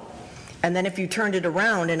Pacquiao, and then if you turned it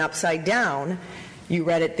around and upside down, you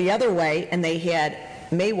read it the other way, and they had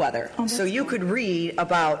Mayweather. So you could read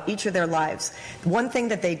about each of their lives. One thing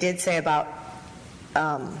that they did say about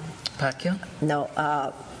Pacquiao.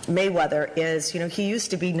 Mayweather is, he used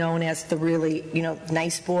to be known as the really,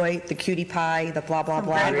 nice boy, the cutie pie, the blah, blah,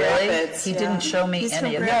 blah. Grand Rapids, He yeah. didn't show me He's from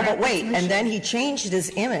any of Grand that. No, but wait, Michigan. and then he changed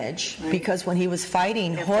his image because when he was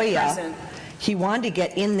fighting After Hoya, prison. he wanted to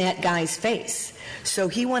get in that guy's face. So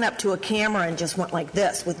he went up to a camera and just went like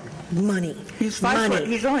this with money. He's 5 money. foot.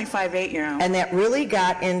 He's only 5'8", you know. And that really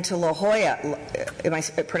got into La Jolla. Am I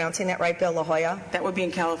pronouncing that right, Bill? La Jolla? That would be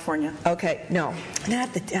in California. Okay, no,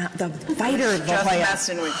 not the fighter of La Just Jolla.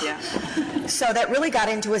 messing with you. So that really got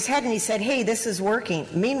into his head, and he said, hey, this is working.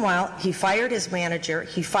 Meanwhile, he fired his manager.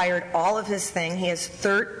 He fired all of his thing. He has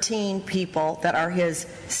 13 people that are his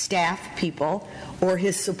staff people, or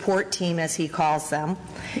his support team, as he calls them.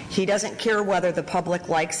 He doesn't care whether the public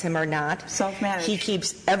likes him or not. Self-managed. He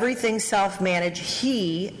keeps everything self-managed.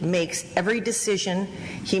 He makes every decision.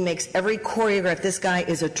 He makes every choreograph. This guy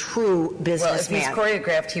is a true businessman. Well, if he's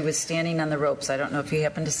choreographed, he was standing on the ropes. I don't know if you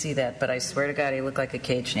happen to see that, but I swear to God, he looked like a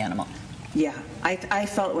caged animal. Yeah, I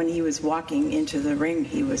felt when he was walking into the ring,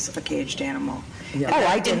 he was a caged animal. Yeah. And Oh,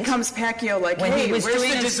 I then didn't. in comes Pacquiao like, When hey, he was where's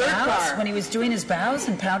doing the his dessert bows, bar? when he was doing his bows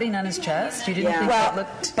and pounding on his chest, you didn't Yeah. think Well, that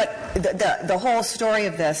looked... but the whole story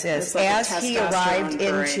of this is, It's like a as he testosterone arrived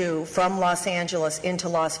parade. from Los Angeles into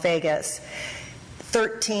Las Vegas,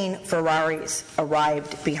 13 Ferraris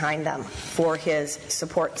arrived behind them for his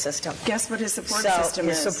support system. Guess what his support So system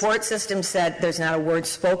his is? support system said, there's not a word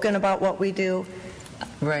spoken about what we do.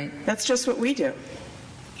 Right. That's just what we do.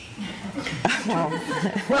 Well,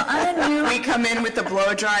 I knew... We come in with the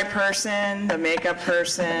blow-dry person, the makeup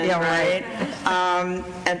person, Yeah, right?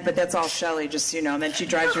 But that's all Shelley, just so you know. And then she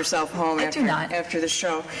drives herself home I do not. after the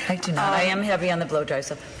show. I do not. I am heavy on the blow dry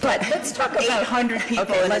stuff. But let's talk about... 800 people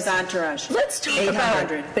Okay, in his let's- entourage. Let's talk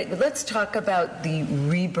 800. but let's talk about the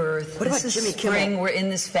rebirth. What about this Jimmy is Kimmel? spring. We're in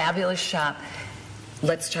this fabulous shop.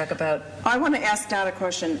 Let's talk about... I want to ask Dot a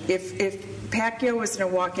question. If Pacquiao was going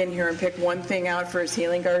to walk in here and pick one thing out for his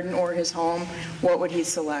healing garden or his home, what would he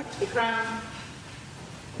select? The crown.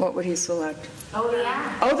 What would he select? Oh,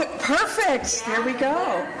 yeah. Oh, perfect. There we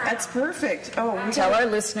go. That's perfect. Oh, we Tell got- our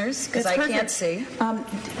listeners, because That's I perfect. can't see.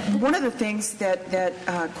 One of the things that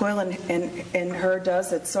Coyle and her does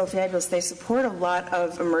that's so fabulous, they support a lot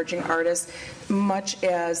of emerging artists, much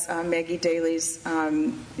as Maggie Daly's,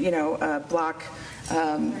 Block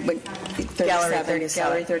 37,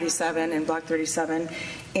 Gallery 37 and Block 37.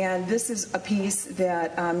 And this is a piece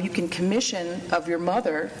that you can commission of your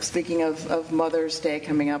mother, speaking of Mother's Day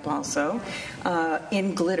coming up also,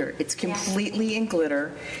 in glitter. It's completely in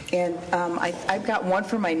glitter. And I've got one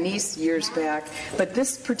for my niece years back, but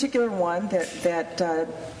this particular one that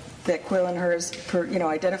Quill and hers,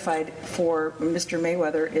 identified for Mr.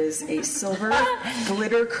 Mayweather is a silver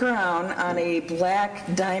glitter crown on a black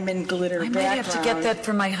diamond glitter I might background. have to get that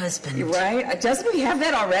for my husband. Right? Doesn't he have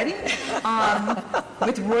that already?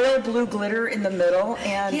 With royal blue glitter in the middle,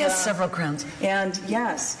 and He has several crowns. And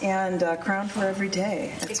yes, and crown for every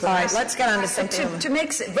day. That's what All I right, let's get on to To something.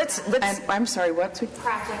 make let's And I'm sorry, what's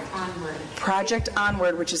Project Onward. Project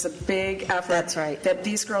Onward, which is a big effort That's right. that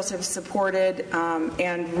these girls have supported,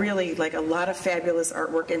 and really like a lot of fabulous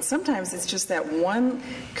artwork. And sometimes it's just that one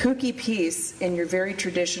kooky piece in your very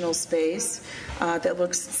traditional space that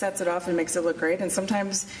sets it off and makes it look great. And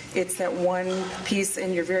sometimes it's that one piece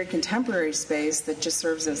in your very contemporary space that just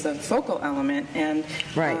serves as a focal element. And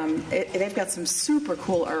Right. They've got some super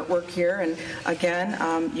cool artwork here. And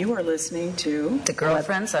again, you are listening to The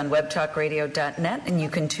Girlfriends on webtalkradio.net, and you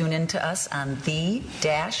can tune in to us on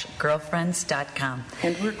the-girlfriends.com.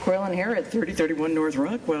 And we're Coyle and Hare at 3031 North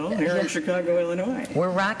Rockwell, here in Chicago, Illinois. We're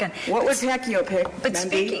rocking. What would Pacquiao pick? But Mendy?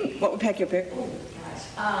 speaking- What would Pacquiao pick?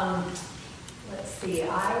 Let's see,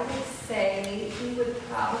 I would say he would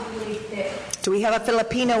probably pick, Do we have a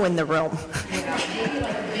Filipino in the room? maybe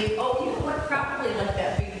like a big, you know what, probably like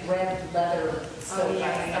that big red leather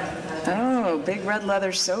sofa. Oh, big red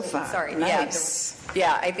leather sofa. Sorry, Nice.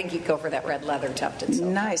 yeah, I think he'd go for that red leather tufted sofa.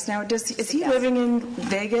 Nice. Now, is he living in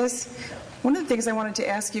Vegas? One of the things I wanted to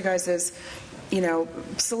ask you guys is,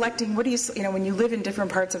 selecting, when you live in different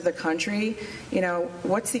parts of the country,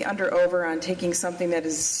 what's the under-over on taking something that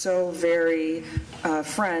is so very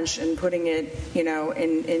French and putting it,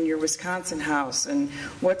 in your Wisconsin house? And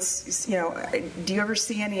do you ever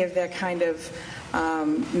see any of that kind of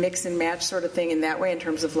mix and match sort of thing in that way in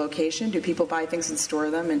terms of location? Do people buy things and store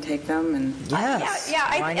them and take them? And Yes.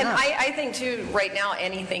 Why not? I think too, right now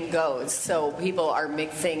anything goes. So people are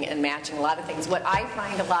mixing and matching a lot of things. What I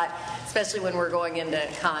find a lot, especially when we're going into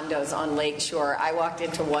condos on Lake Shore, I walked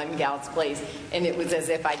into one gal's place and it was as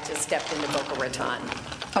if I just stepped into Boca Raton.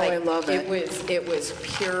 Oh, I love it. It was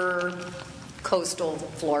pure coastal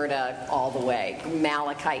Florida all the way.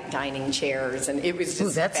 Malachite dining chairs, and it was just Ooh,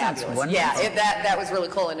 that sounds fabulous. wonderful. Yeah, that was really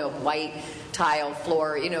cool. And a white tile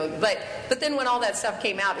floor, But then when all that stuff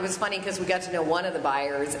came out, it was funny because we got to know one of the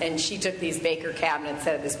buyers, and she took these Baker cabinets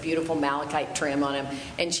that had this beautiful malachite trim on them,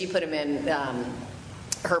 and she put them in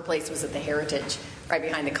her place was at the Heritage, right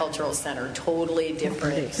behind the Cultural Center. Totally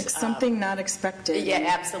different. Like something not expected. Yeah,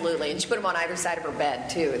 absolutely. And she put them on either side of her bed,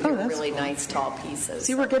 too. And they were that's really cool. nice, tall pieces.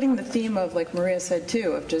 See, we're getting the theme of, like Maria said,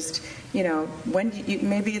 too, of just, when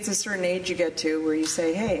maybe it's a certain age you get to where you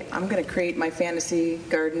say, hey, I'm going to create my fantasy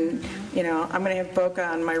garden, I'm going to have bokeh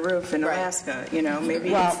on my roof in Alaska,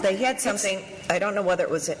 maybe. Well, they had something, I don't know whether it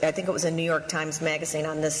was, I think it was a New York Times Magazine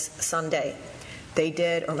on this Sunday. They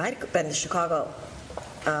did, or might have been the Chicago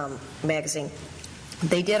Magazine.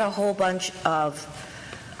 They did a whole bunch of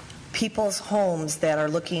people's homes that are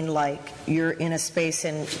looking like you're in a space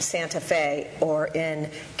in Santa Fe or in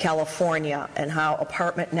California, and how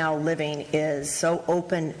apartment now living is so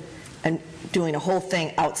open and doing a whole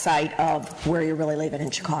thing outside of where you're really living in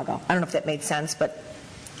Chicago. I don't know if that made sense, but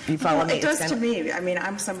you follow me? It does to me. I mean,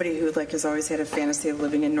 I'm somebody who has always had a fantasy of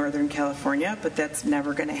living in Northern California, but that's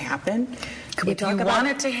never going to happen. If you want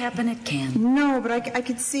it to happen, it can. No, but I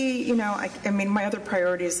could see, I mean, my other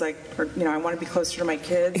priorities, I want to be closer to my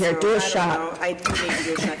kids. Here, so do a I shot. don't know. I do need to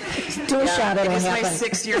do a shot. Do a shot, it'll It is my happen.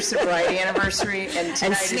 6-year sobriety anniversary, and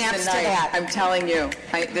tonight is snaps the to night. that. I'm telling you,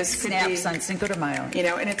 this could be. Snaps on Cinco de Mayo.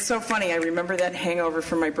 And it's so funny. I remember that hangover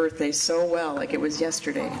from my birthday so well, like it was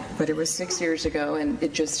yesterday. But it was 6 years ago, and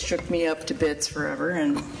it just shook me up to bits forever,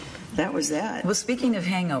 and that was that. Well, speaking of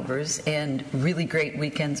hangovers and really great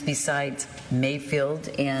weekends besides Mayfield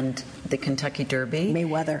and the Kentucky Derby.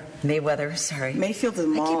 Mayweather, sorry. Mayfield is the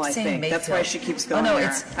mall, I think. That's why she keeps going there. there.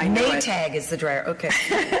 It's I know Maytag is the dryer. Okay.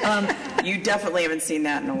 You definitely haven't seen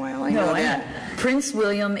that in a while. I know that. Prince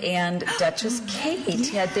William and Duchess Kate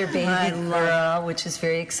had their baby girl, which is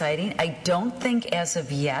very exciting. I don't think as of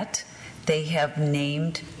yet they have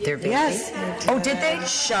named their baby. Yes. Oh, did they?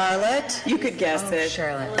 Charlotte. You could guess it.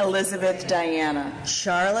 Charlotte. Elizabeth Diana.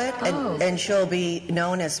 Charlotte, and she'll be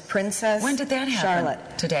known as Princess. When did that happen?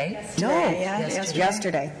 Charlotte. Today? No,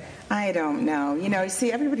 Yesterday. I don't know.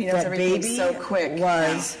 See, everybody knows That everything baby so quick.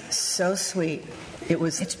 was so sweet.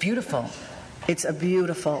 It's beautiful. It's a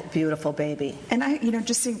beautiful, beautiful baby. And I,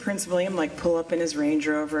 just seeing Prince William pull up in his Range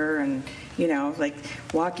Rover and,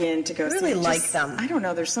 walk in to go see. I really like them. I don't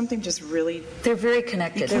know. There's something just really. They're very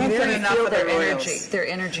connected. You can't They're get very enough feel of their their energy. oils. Their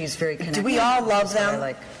energy is very connected. Do we all love That's what I them?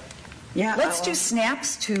 like. Yeah. Let's do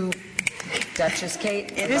snaps to Duchess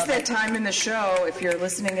Kate. It is that time in the show, if you're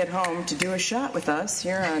listening at home, to do a shot with us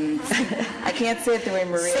here on. I can't say it the way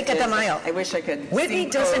Maria Cinco de did. Mayo. I wish I could. Whitney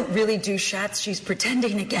doesn't really do shots. She's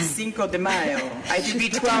pretending again. Cinco de Mayo. I do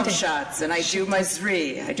B12 shots, and I do my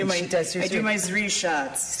Zri. I do my Zri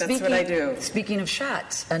shots. That's what I do. Speaking of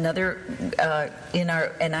shots, another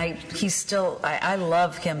I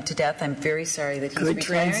love him to death. I'm very sorry that he's Good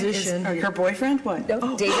retiring. transition. Her boyfriend? What?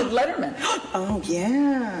 David Letterman. Oh,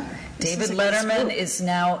 yeah. David Letterman is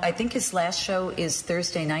now, I think his last show is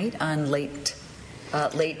Thursday night on late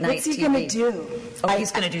night TV. What's he going to do? Oh,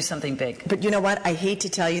 he's going to do something big. But you know what? I hate to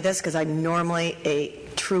tell you this because I'm normally a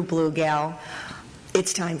true blue gal.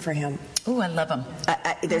 It's time for him. Oh, I love him.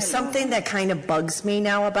 There's something that kind of bugs me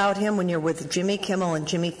now about him when you're with Jimmy Kimmel and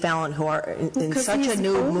Jimmy Fallon, who are in such a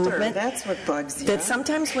new older. movement. That's what bugs you. That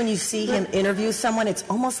sometimes when you see him interview someone, it's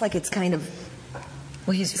almost like it's kind of.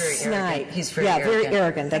 Well, he's very arrogant. He's very very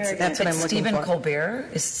arrogant. arrogant. That's what I'm looking Stephen for. Colbert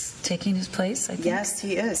is taking his place, I think. Yes,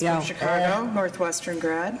 he is. Yeah. From Chicago, Northwestern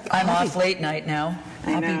grad. I'm off late night now.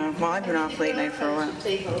 I know. Well, I've been off late night for a while.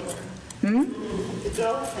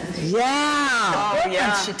 Yeah. Oh,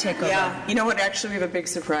 yeah. should take over. Yeah. You know what? Actually, we have a big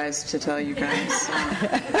surprise to tell you guys.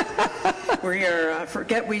 We are,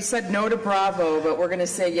 we said no to Bravo, but we're going to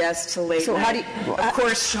say yes to late So night. how do you- Of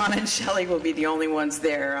course, Sean and Shelley will be the only ones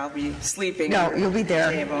there. I'll be sleeping. No, under you'll be the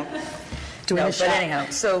there. Table. No, but anyhow,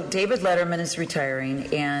 so David Letterman is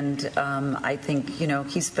retiring, and I think,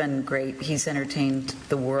 he's been great. He's entertained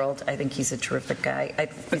the world. I think he's a terrific guy.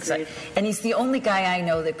 Agreed. And he's the only guy I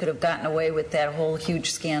know that could have gotten away with that whole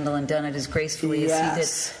huge scandal and done it as gracefully as he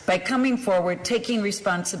Yes. did by coming forward, taking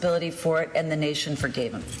responsibility for it, and the nation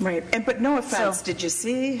forgave him. Right. But no offense, did you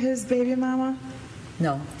see his baby mama?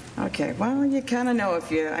 No. Okay. Well, you kind of know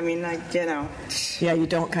if you, Yeah, you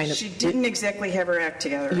don't kind of. She didn't exactly have her act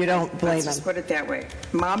together. You don't blame Let's just him. put it that way.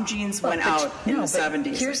 Mom jeans went out in the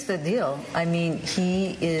 70s. Here's the deal. I mean,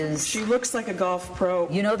 he is... She looks like a golf pro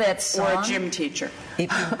You know that song? or a gym teacher.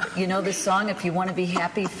 You know the song, If You Want to Be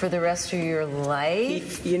Happy for the Rest of Your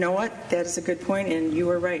Life? You know what? That is a good point, and you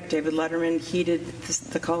were right. David Letterman heeded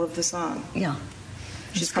the call of the song. Yeah.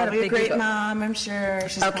 She's got a probably a big great ego. mom, I'm sure.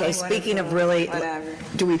 She's Okay, probably speaking of wonderful, really, whatever.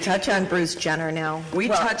 do we touch on Bruce Jenner now? We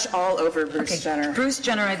touch all over Bruce Jenner. Bruce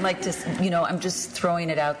Jenner, I'd like to, I'm just throwing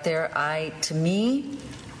it out there. To me,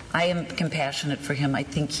 I am compassionate for him. I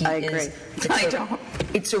think he I is. agree.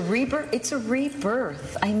 It's a rebirth. It's a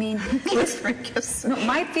rebirth. I mean, no,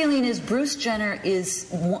 my feeling is Bruce Jenner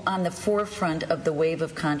is on the forefront of the wave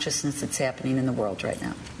of consciousness that's happening in the world right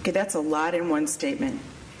now. Okay, that's a lot in one statement.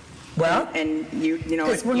 Well, and you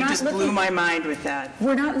just blew my mind with that.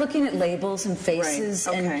 We're not looking at labels and faces.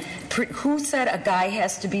 Right, okay. And who said a guy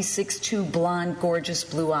has to be 6'2", blonde, gorgeous,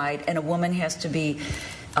 blue-eyed, and a woman has to be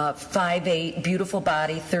 5'8", beautiful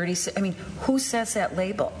body, 36. I mean, who says that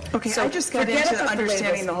label? Okay, so I just got into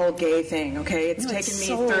understanding the whole gay thing. Okay, it's taken me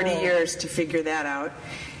 30 years to figure that out.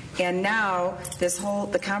 And now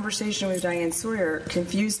the conversation with Diane Sawyer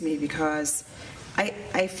confused me because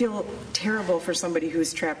I feel terrible for somebody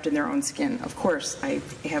who's trapped in their own skin. Of course, I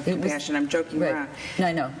have compassion. I'm joking around.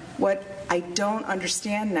 I know. What I don't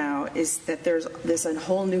understand now is that there's a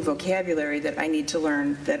whole new vocabulary that I need to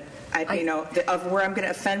learn of where I'm going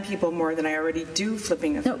to offend people more than I already do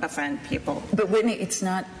offend people. But Whitney, it's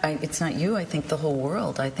not you. I think the whole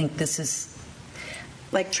world. I think this is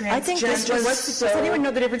like transgender. I think does anyone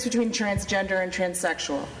know the difference between transgender and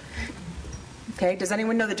transsexual? Okay, does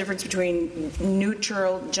anyone know the difference between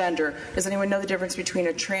neutral gender? Does anyone know the difference between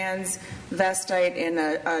a transvestite and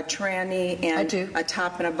a tranny and I do. A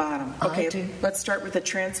top and a bottom? Okay, I do. Let's start with the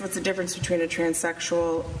trans. What's the difference between a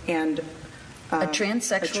transsexual and a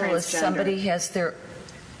transsexual is somebody has their.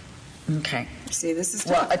 Okay. See, this is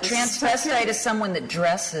well, tough. a transvestite is someone that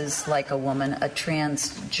dresses like a woman. A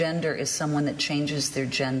transgender is someone that changes their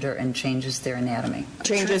gender and changes their anatomy.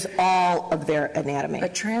 Changes all of their anatomy. A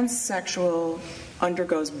transsexual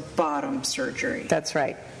undergoes bottom surgery. That's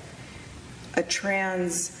right. A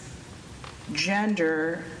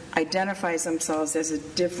transgender identifies themselves as a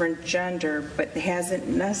different gender, but hasn't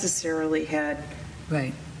necessarily had.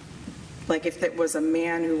 Right. Like if it was a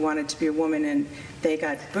man who wanted to be a woman and they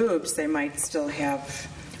got boobs, they might still have.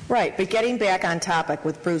 Right, but getting back on topic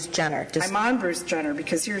with Bruce Jenner. I'm on Bruce Jenner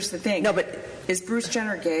because here's the thing. No, but is Bruce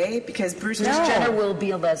Jenner gay? Because Bruce Jenner will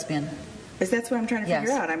be a lesbian. That's what I'm trying to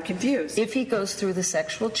figure out. I'm confused. If he goes through the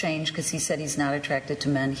sexual change, because he said he's not attracted to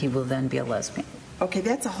men, he will then be a lesbian. Okay,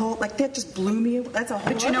 that's a whole, that just blew me. That's a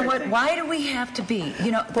whole. But you know what? Thing. Why do we have to be?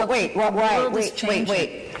 But wait.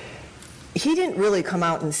 He didn't really come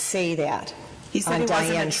out and say that. He said he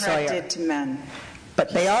wasn't attracted to men.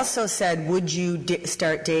 But they also said, would you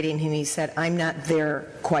start dating him? He said, I'm not there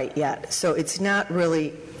quite yet. So it's not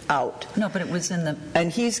really out. No, but it was in the... And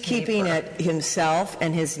he's keeping it himself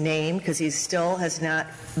and his name because he still has not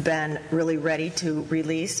been really ready to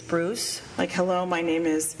release Bruce. Like, hello, my name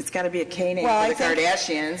is... It's got to be a K name for the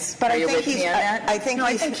Kardashians. But I think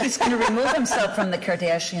he's going to remove himself from the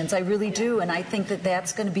Kardashians. I really do. And I think that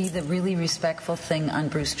that's going to be the really respectful thing on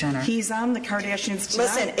Bruce Jenner. He's on the Kardashians tonight.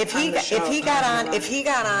 Listen, if he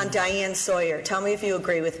got on Diane Sawyer, tell me if you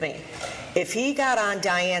agree with me. If he got on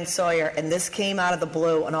Diane Sawyer and this came out of the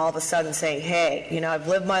blue and all of a sudden say, hey, I've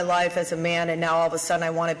lived my life as a man and now all of a sudden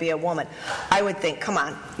I want to be a woman, I would think, come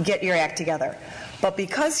on, get your act together. But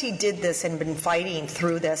because he did this and been fighting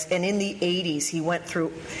through this, and in the 80s he went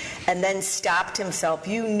through and then stopped himself,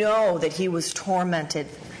 that he was tormented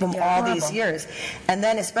from all these years. And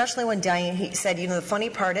then especially when Diane, he said, the funny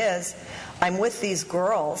part is, I'm with these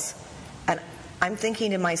girls and I'm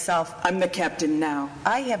thinking to myself, I'm the captain now.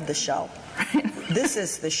 I have the show. This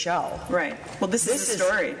is the show. Right. Well, this is the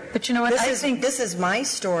story. But you know what? I think this is my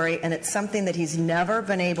story, and it's something that he's never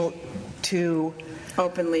been able to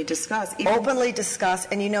openly discuss. And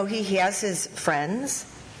he has his friends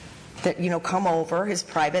that come over, his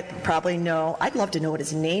private, probably know. I'd love to know what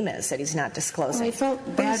his name is that he's not disclosing. Well, I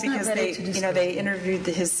felt bad because they interviewed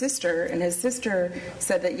his sister, and his sister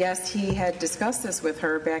said that yes, he had discussed this with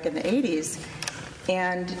her back in the 80s.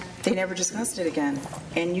 And they never discussed it again.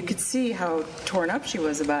 And you could see how torn up she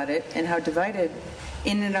was about it and how divided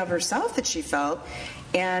in and of herself that she felt.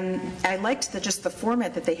 And I liked just the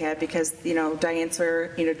format that they had because, Diane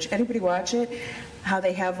Sawyer, anybody watch it? How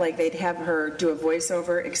they have, they'd have her do a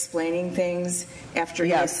voiceover explaining things after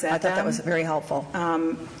he said them. I thought that was very helpful.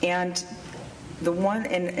 And the one,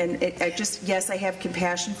 yes, I have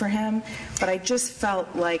compassion for him, but I just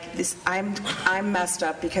felt like this. I'm messed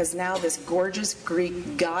up because now this gorgeous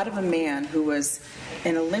Greek god of a man who was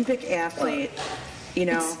an Olympic athlete.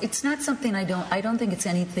 It's not something I don't think it's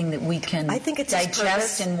anything that we can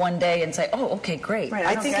digest in one day and say, oh, okay, great. Right,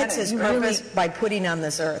 I think it's his purpose by putting on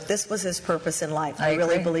this earth. This was his purpose in life. I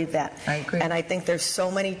really believe that. I agree. And I think there's so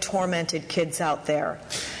many tormented kids out there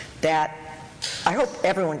that I hope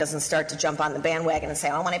everyone doesn't start to jump on the bandwagon and say,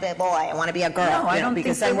 I want to be a boy, I want to be a girl. No, I don't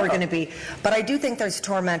because think then we're going to be. But I do think there's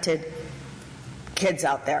tormented kids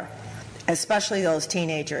out there. especially those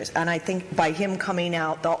teenagers. And I think by him coming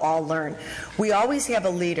out, they'll all learn. We always have a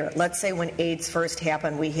leader. Let's say when AIDS first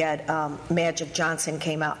happened, we had Magic Johnson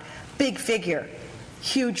came out. Big figure,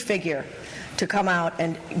 huge figure, to come out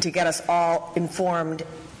and to get us all informed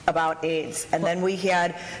about AIDS. And then we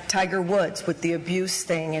had Tiger Woods with the abuse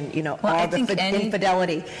thing and, all the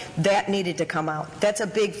infidelity. That needed to come out. That's a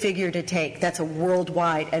big figure to take. That's a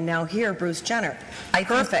worldwide. And now here, Bruce Jenner.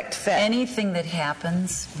 Perfect fit. Anything that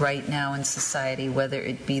happens right now in society, whether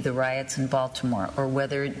it be the riots in Baltimore or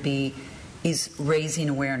whether it be is raising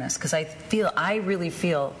awareness, because I really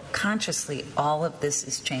feel consciously all of this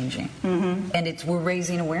is changing. Mm-hmm. And we're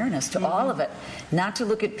raising awareness to all of it. Not to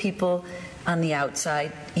look at people on the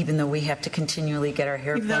outside, even though we have to continually get our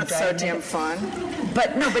hair blown dry. That's so damn fun.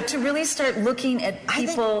 But to really start looking at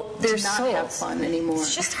people, their souls. Not have fun anymore.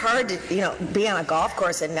 It's just hard to, be on a golf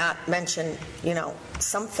course and not mention,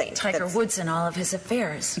 something. Tiger Woods and all of his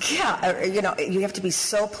affairs. Yeah, you have to be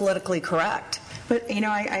so politically correct. But,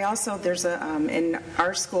 I also, there's in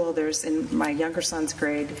our school, in my younger son's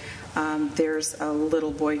grade, there's a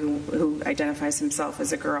little boy who identifies himself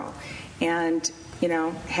as a girl. And,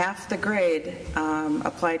 half the grade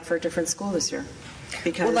applied for a different school this year.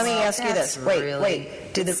 Because let me ask you this.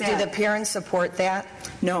 Wait. Do the parents support that?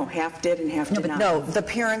 No, half did and half did not. No, the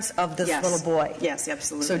parents of this little boy. Yes,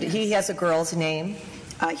 absolutely. So he has a girl's name?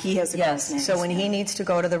 He has a girl's name. So when he needs to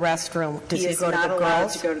go to the restroom, does he go to the girls? He is not allowed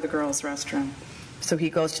to go to the girls' restroom. So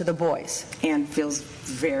he goes to the boys. And feels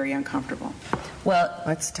very uncomfortable. Well,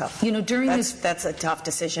 that's tough. That's a tough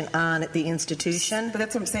decision on the institution. But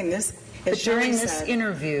that's what I'm saying. During this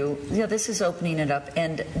interview, this is opening it up,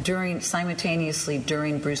 and simultaneously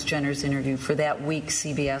during Bruce Jenner's interview for that week,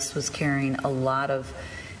 CBS was carrying a lot of,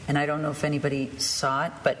 and I don't know if anybody saw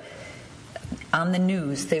it, but on the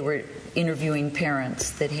news they were interviewing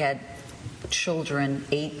parents that had children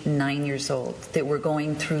 8 and 9 years old that were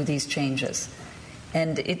going through these changes.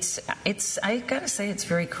 And I gotta say, it's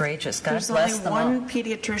very courageous. God bless them all. There's only one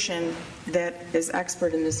pediatrician that is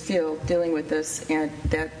expert in this field dealing with this,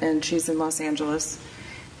 and she's in Los Angeles,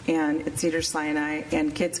 and at Cedars-Sinai,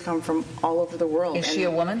 and kids come from all over the world. Is she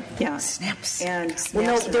a woman? Yeah. Snaps.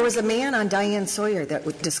 There was a man on Diane Sawyer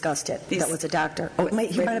that discussed it. That was a doctor. He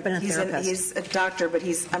might have been a therapist. He's a doctor, but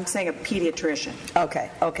I'm saying a pediatrician. Okay,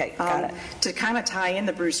 got it. To kind of tie in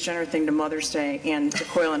the Bruce Jenner thing to Mother's Day and to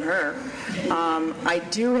Coyle and her, I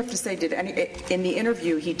do have to say, in the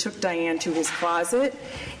interview, he took Diane to his closet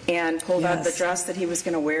and pulled out the dress that he was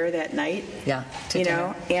going to wear that night. Yeah.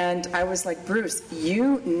 And I was like, Bruce,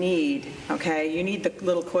 you need the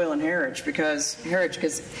little Coyle and Harridge because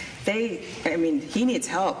he needs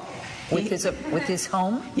help. With his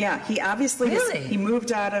home? Yeah, he obviously he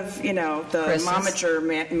moved out of the Momager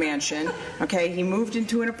mansion. Okay, he moved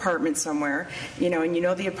into an apartment somewhere. And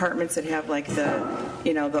the apartments that have like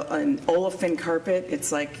an olefin carpet.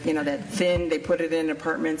 It's like that thin. They put it in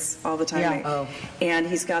apartments all the time. Yeah. Oh. And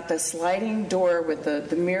he's got the sliding door with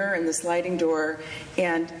the mirror and the sliding door,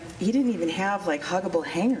 and he didn't even have like huggable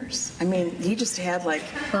hangers. He just had his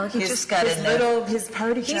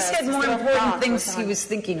party chest. He's had more important things he was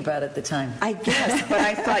thinking about at the time. I guess, but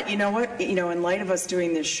I thought, in light of us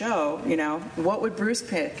doing this show, what would Bruce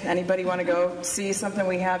pick? Anybody want to go see something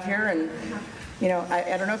we have here? And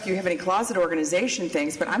I don't know if you have any closet organization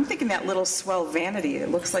things, but I'm thinking that little swell vanity. It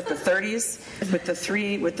looks like the 30s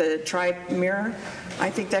with the tri mirror. I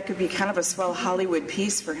think that could be kind of a swell Hollywood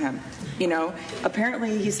piece for him.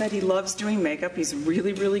 Apparently he said he loves doing makeup. He's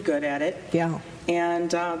really, really good at it. Yeah. And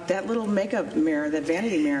that little makeup mirror, that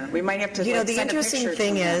vanity mirror, we might have to the interesting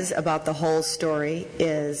thing is about the whole story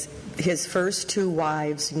is his first 2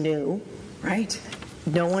 wives knew. Right.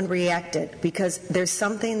 No one reacted because there's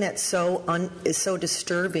something that's is so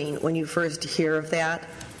disturbing when you first hear of that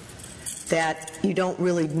you don't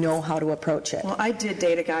really know how to approach it. Well, I did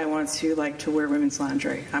date a guy once who liked to wear women's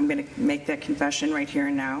lingerie. I'm going to make that confession right here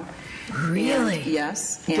and now. Really? And,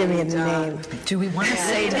 yes. Give me a name. Do we want to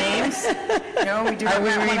say names? No, we do not. Are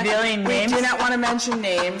we revealing names? We do not want to mention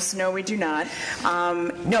names. No, we do not.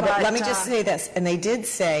 But let me just say this. And they did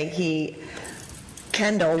say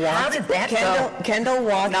Kendall walked. How did that go? Kendall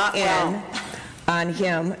walked in on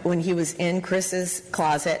him when he was in Chris's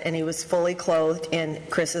closet, and he was fully clothed in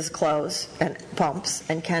Chris's clothes and pumps,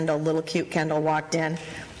 and little cute Kendall walked in.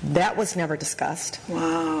 That was never discussed.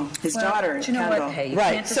 Wow. His daughter, do you know Kendall. what? Hey, you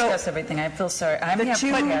can't discuss everything. I feel sorry.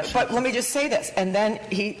 But let me just say this. And then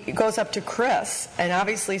he goes up to Chris and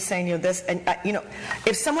obviously saying, this. And,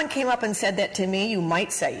 if someone came up and said that to me, you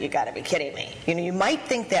might say, you got to be kidding me. You might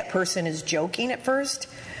think that person is joking at first.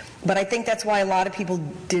 But I think that's why a lot of people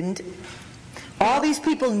didn't All these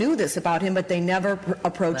people knew this about him, but they never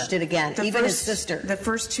approached it again, even his sister. The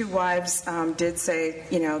first two wives did say,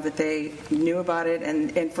 that they knew about it,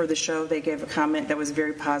 and for the show they gave a comment that was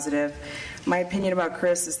very positive. My opinion about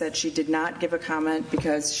Chris is that she did not give a comment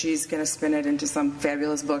because she's going to spin it into some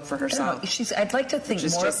fabulous book for herself. I'd like to think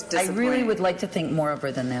more. I really would like to think more of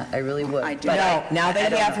her than that. I really would. I do. But now they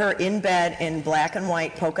have her in bed in black and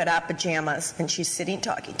white polka dot pajamas, and she's sitting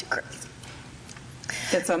talking to Chris.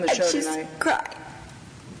 That's on the show tonight. She's crying.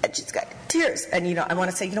 And she's got tears. And, I want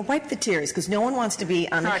to say, wipe the tears, because no one wants to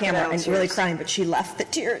be on the camera and really crying, but she left the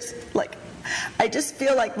tears. Like, I just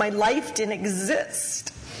feel like my life didn't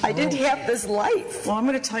exist. I didn't have this life. Well, I'm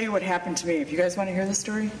going to tell you what happened to me. If you guys want to hear the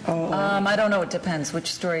story. I don't know. It depends.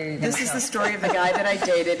 Which story are you going to tell? This is the story of the guy that I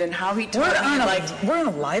dated and how he told me we're in a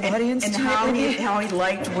live audience and how he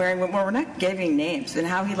liked wearing. Well, we're not giving names, and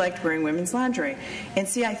how he liked wearing women's lingerie. And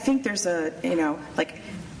see, I think there's I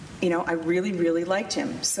really, really liked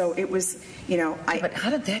him. So it was, But how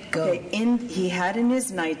did that go? Okay, he had in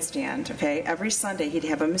his nightstand, okay, every Sunday he'd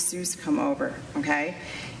have a masseuse come over, okay,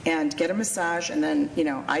 and get a massage, and then,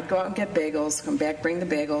 I'd go out and get bagels, come back, bring the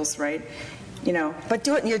bagels, right? But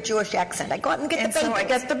do it in your Jewish accent. I go out and get the bagels. So I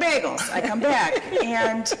get the bagels. I come back,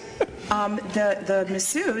 and the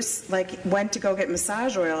masseuse went to go get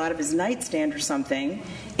massage oil out of his nightstand or something,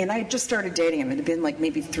 and I just started dating him. It had been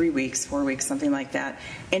maybe 3 weeks, 4 weeks, something like that.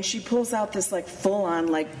 And she pulls out this full-on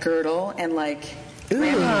girdle and right?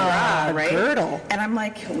 Girdle. And I'm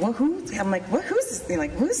like, well, who's this?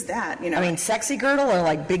 Who's that? I mean, sexy girdle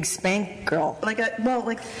or big spank girl? Like a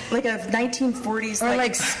 1940s. Or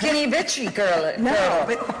skinny bitchy girl. No,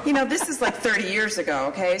 but this is 30 years ago.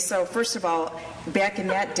 Okay, so first of all, back in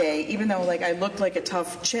that day, even though I looked like a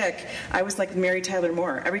tough chick, I was like Mary Tyler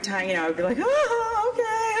Moore. Every time I would be like,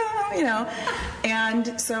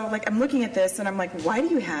 and so I'm looking at this and I'm like, why do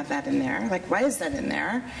you have that in there? Why is that in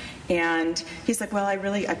there? And he's like, well, I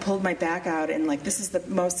pulled my back out and this is the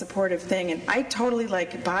most supportive thing. And I totally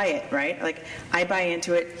buy it, right? I buy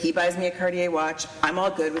into it. He buys me a Cartier watch. I'm all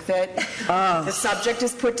good with it. The subject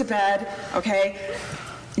is put to bed, okay?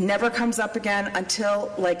 Never comes up again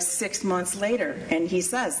until 6 months later. And he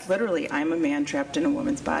says, literally, I'm a man trapped in a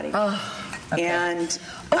woman's body. Okay. And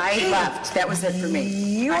I left. That was it for me.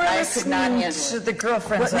 You were listening to the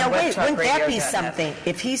girlfriends on Web Talk wouldn't that be Radio. something?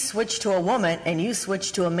 If he switched to a woman and you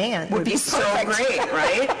switched to a man, would be so great,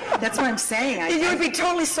 right? That's what I'm saying. It would be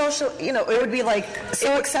totally social. It would be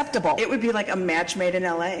so acceptable. It would be like a match made in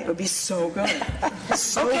L.A. It would be so good.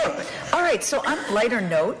 So good. All right. So on a lighter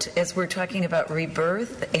note, as we're talking about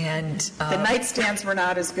rebirth and the nightstands were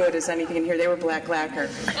not as good as anything in here. They were black lacquer,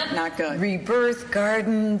 not good. Rebirth,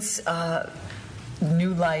 gardens.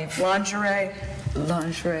 New life. Lingerie.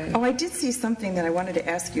 Oh, I did see something that I wanted to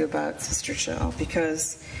ask you about, Sister Shell,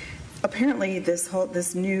 because apparently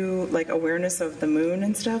this new awareness of the moon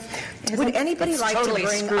and stuff. Would anybody like totally to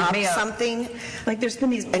bring up me up. something? There's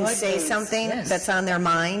been these blood and say moons. something that's on their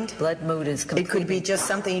mind? Blood moon is completely. It could be just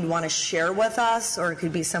something you'd want to share with us, or it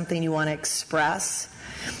could be something you want to express.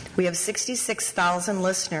 We have 66,000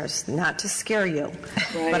 listeners, not to scare you,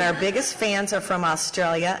 but our biggest fans are from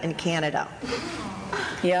Australia and Canada.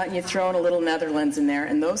 Yeah, and you throw in a little Netherlands in there,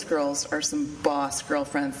 and those girls are some boss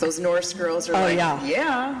girlfriends. Those Norse girls are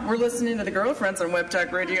yeah, we're listening to the girlfriends on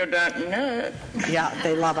webtalkradio.net. Yeah,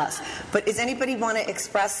 they love us. But does anybody want to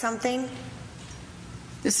express something?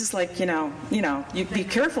 This is you be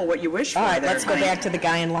careful what you wish for. All right, let's go back to the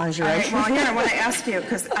guy in lingerie. All right, well, here, I want to ask you,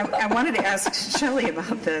 because I wanted to ask Shelley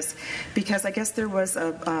about this, because I guess there was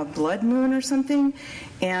a blood moon or something,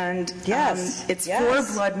 and it's 4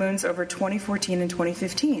 blood moons over 2014 and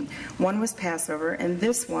 2015. One was Passover, and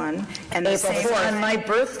this one, and April 4th, on my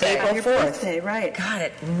birthday. April 4th. Birthday, right. God,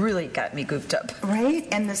 it really got me goofed up. Right,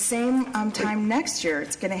 and the same time next year,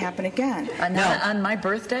 it's going to happen again. On my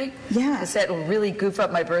birthday? Yeah. Because that will really goof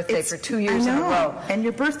up my birthday for 2 years in a row. And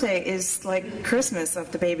your birthday is like Christmas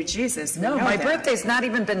of the baby Jesus. No, my birthday's not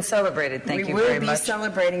even been celebrated. Thank you very much. We will be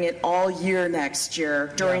celebrating it all year next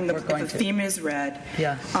year during the theme is red.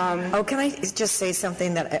 Yeah. Can I just say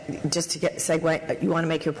something that just to segue? You want to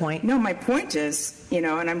make your point? No, my point is,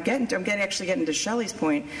 and I'm getting to Shelley's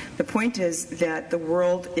point. The point is that the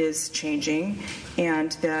world is changing,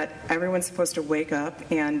 and that everyone's supposed to wake up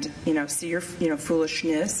and see your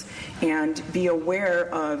foolishness and be aware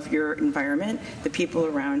of your environment, the people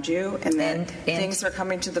around you, and that things are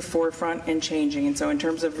coming to the forefront and changing. And so, in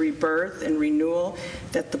terms of rebirth and renewal,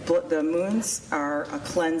 that the moons are a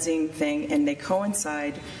cleansing thing, and they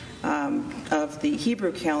coincide of the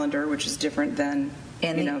Hebrew calendar, which is different than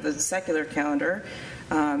the secular calendar.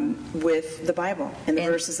 with the Bible and the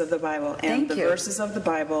verses of the Bible. And the verses of the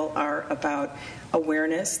Bible are about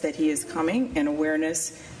awareness that he is coming, and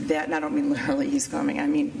awareness that, and I don't mean literally he's coming, I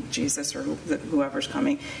mean Jesus or whoever's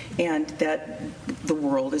coming, and that the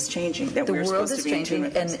world is changing, that we're supposed to be in tune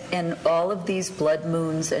with this. And all of these blood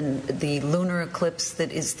moons and the lunar eclipse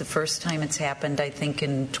that is the first time it's happened, I think,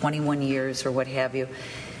 in 21 years or what have you,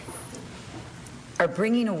 are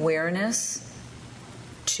bringing awareness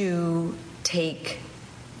to take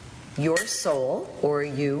your soul, or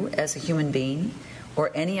you as a human being,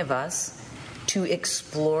 or any of us, to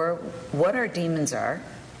explore what our demons are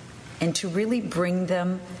and to really bring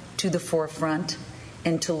them to the forefront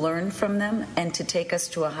and to learn from them and to take us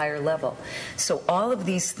to a higher level. So all of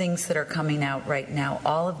these things that are coming out right now,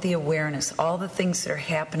 all of the awareness, all the things that are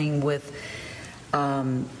happening with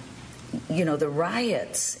the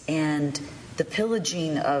riots and the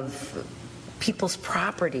pillaging of people's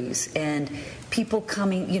properties and people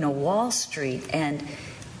coming, Wall Street, and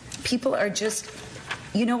people are just,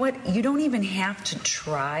 you know what? You don't even have to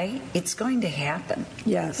try. It's going to happen.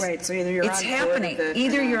 Yes. Right. So either you're it's on happening. board with it,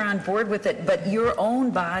 either you're on board with it, but your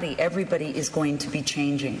own body, everybody is going to be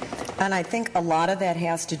changing. And I think a lot of that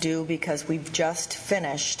has to do because we've just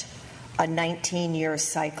finished a 19-year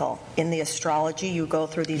cycle. In the astrology, you go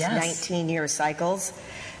through these 19-year cycles,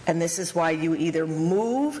 and this is why you either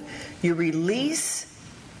move, you release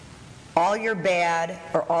all your bad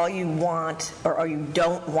or all you want or all you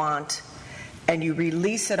don't want, and you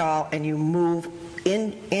release it all and you move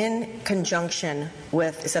in conjunction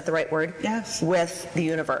with, is that the right word? Yes. With the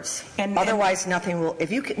universe. And otherwise nothing will,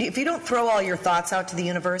 if you don't throw all your thoughts out to the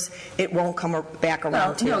universe, it won't come back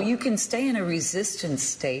around to you. No, you can stay in a resistance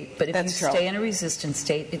state, but if you stay in a resistance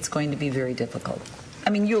state, it's going to be very difficult. I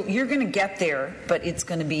mean, you're going to get there, but it's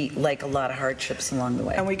going to be like a lot of hardships along the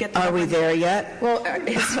way. And we get. Are we there yet? Well,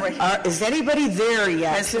 is anybody there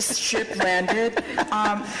yet? Has this ship landed?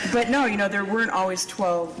 But no, there weren't always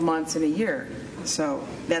 12 months in a year. So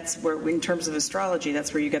that's where, in terms of astrology,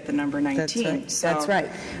 that's where you get the number 19. That's right. So, that's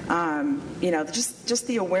right. Just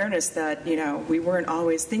the awareness that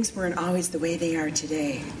things weren't always the way they are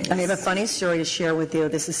today. I have a funny story to share with you.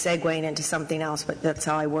 This is segueing into something else, but that's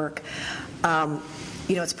how I work.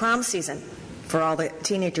 It's prom season for all the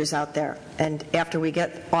teenagers out there. And after we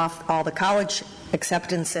get off all the college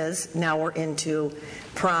acceptances, now we're into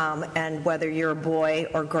prom, and whether you're a boy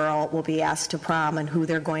or girl will be asked to prom and who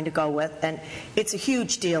they're going to go with. And it's a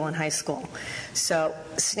huge deal in high school. So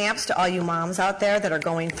snaps to all you moms out there that are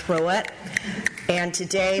going through it. And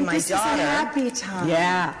today my daughter... This is a happy time.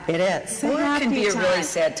 Yeah, it is. Or it can be a really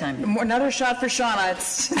sad time. Another shot for Shauna.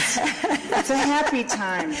 It's a happy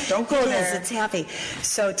time. Don't go there. It's happy.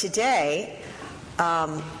 So today...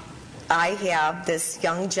 I have this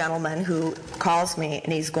young gentleman who calls me,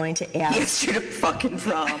 and he's going to ask... Yes, you're fucking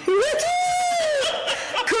prom. Cougar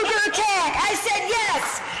attack! I said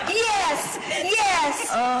yes! Yes! Yes!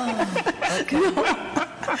 Oh,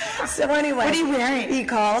 okay. So anyway... What are you wearing? He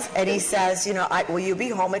calls, and he says, will you be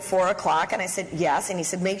home at 4 o'clock? And I said, yes. And he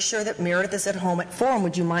said, make sure that Meredith is at home at 4, and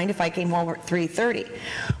would you mind if I came home at 3:30?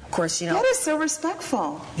 Of course, That is so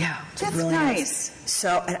respectful. Yeah. That's really nice.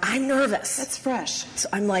 So, and I'm nervous. That's fresh. So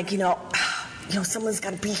I'm like, someone's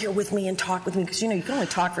got to be here with me and talk with me, because, you can only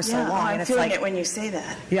talk for so long. I'm feeling it when you say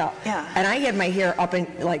that. Yeah. Yeah. And I had my hair up in,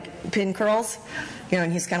 pin curls,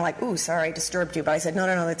 and he's kind of like, ooh, sorry, I disturbed you. But I said, no,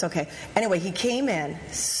 that's okay. Anyway, he came in,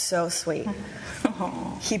 so sweet.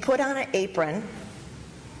 He put on an apron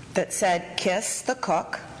that said, kiss the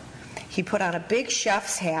cook. He put on a big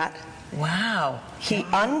chef's hat. Wow. He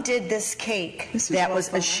undid this cake that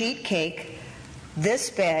was a sheet cake, this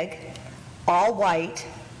big, all white,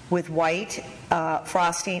 with white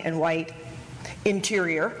frosting and white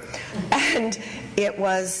interior. And it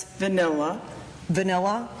was vanilla,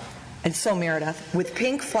 and so Meredith, with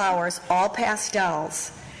pink flowers, all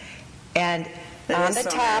pastels. And on the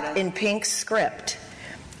top, in pink script,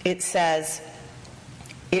 it says,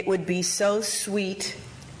 it would be so sweet.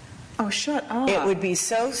 Oh, shut up. It would be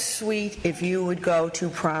so sweet if you would go to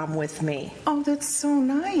prom with me. Oh, that's so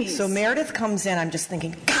nice. So Meredith comes in, I'm just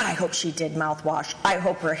thinking, God, I hope she did mouthwash. I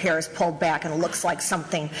hope her hair is pulled back and looks like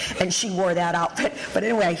something, and she wore that outfit. But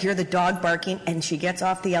anyway, I hear the dog barking, and she gets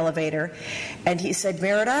off the elevator, and he said,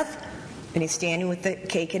 Meredith, and he's standing with the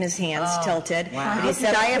cake in his hands, tilted. Wow. And he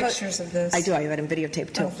said, I have pictures of this. I do. I have it in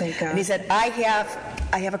videotape too. Oh, thank God. And he said, I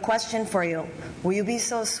have a question for you. Will you be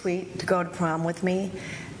so sweet to go to prom with me?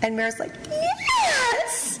 And Meredith's like,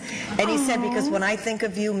 yes! And he said, because when I think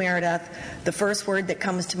of you, Meredith, the first word that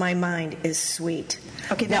comes to my mind is sweet.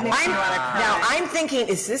 Okay, that makes me want to cry. Now, I'm thinking,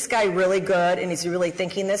 is this guy really good, and is he really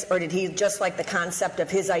thinking this, or did he just like the concept of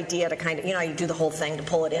his idea to kind of, you know, you do the whole thing to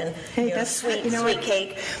pull it in, Hey, you know, that's sweet, you know sweet what?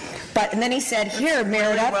 cake. But, and then he said, here,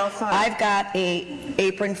 Meredith, well thought. I've got a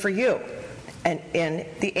apron for you. And in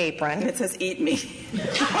the apron, It says, eat me.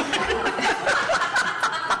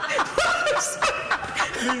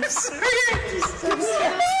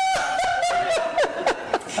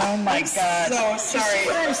 Oh my God. So sorry.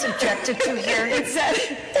 What I'm subjected to here. it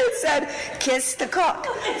said, kiss the cook.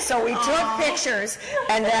 So we took pictures,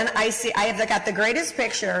 and then I've got the greatest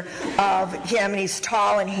picture of him, and he's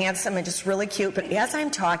tall and handsome and just really cute. But as I'm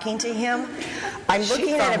talking to him, I'm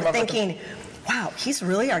looking at him thinking, wow, he's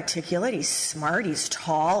really articulate, he's smart, he's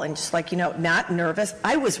tall, and just like, you know, not nervous.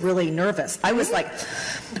 I was really nervous. I was like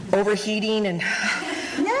overheating, and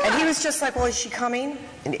he was just like, well, is she coming?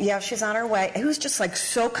 And, yeah, she's on her way. He was just like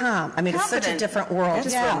so calm. I mean, it's such a different world.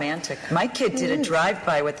 That's romantic. My kid did a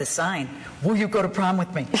drive-by with a sign. Will you go to prom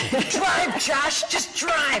with me? Drive, Josh, just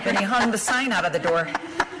drive. And he hung the sign out of the door.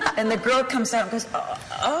 And the girl comes out and goes,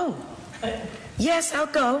 oh, yes, I'll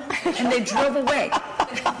go. And they drove away.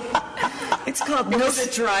 It's called It was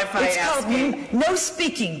a drive-by It's asking. called no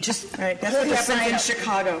speaking. Just Right, that's hold what the sign happens in up.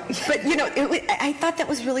 Chicago. But, you know, I thought that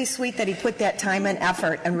was really sweet that he put that time and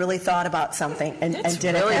effort and really thought about something and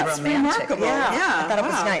did really it. romantic. Remarkable. Yeah, I thought it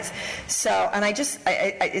was wow. nice. So, and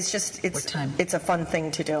What time? it's a fun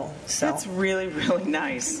thing to do. So, That's really, really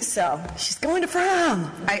nice. so she's going to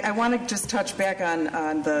prom. I want to just touch back on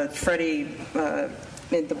the Freddie,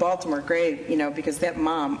 the Baltimore grave, you know, because that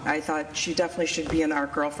mom, I thought she definitely should be in our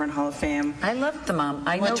Girlfriend Hall of Fame. I loved the mom.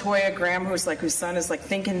 I know. Latoya Graham, whose son is like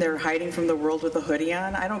thinking they're hiding from the world with a hoodie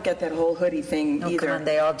on. I don't get that whole hoodie thing No, either. come on,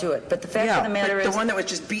 they all do it. But the fact of the matter But is, the one that was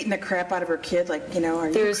just beating the crap out of her kid, like, you know, are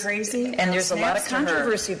you crazy? And there's a lot of Snaps to her.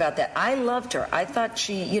 controversy about that. I loved her. I thought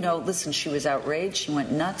she, you know, listen, she was outraged. She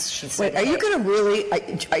went nuts. She said, Wait, are you hey, going to really?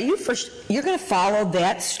 You're going to follow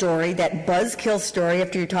that story, that buzzkill story?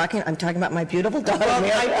 After I'm talking about my beautiful daughter. Well,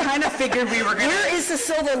 Mary. I kind of figured we were going to... Where is the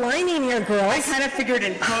silver lining here, girls? I kind of figured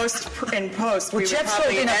in post we would Jeff's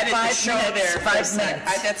probably holding up edit the 5 show minutes, there. 5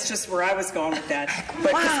 minutes. That's just where I was going with that.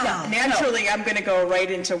 But Wow. naturally, I'm going to go right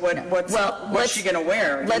into what's she going to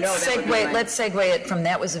wear. You know Let's that would be segue. my- Let's segue it from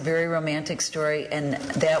that was a very romantic story, and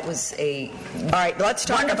that was a All right, let's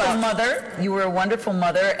talk wonderful about mother. You were a wonderful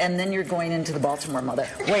mother, and then you're going into the Baltimore mother.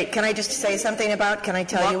 Wait, can I just say something about? Can I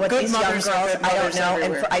tell you what Good these young mothers girls? are good I don't mothers know, and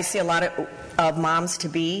everywhere. I see a lot of moms to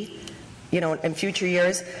be, you know, in future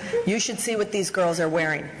years. You should see what these girls are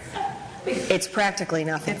wearing. It's practically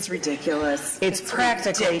nothing. It's ridiculous. It's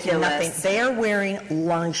practically ridiculous. nothing. They are wearing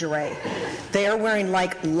lingerie. They are wearing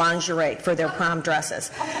like lingerie for their prom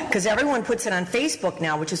dresses. Because everyone puts it on Facebook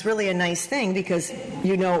now, which is really a nice thing because,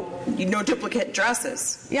 you know, No duplicate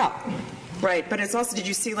dresses. yeah. Right, but it's also, did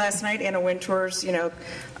you see last night Anna Wintour's,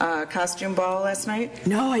 costume ball last night?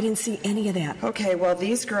 No, I didn't see any of that. Okay, well,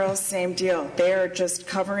 these girls, same deal. They are just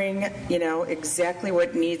covering, exactly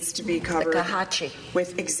what needs to be covered. Like a hachi.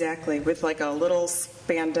 With like a little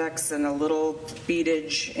spandex and a little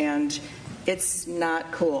beadage, and it's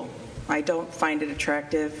not cool. I don't find it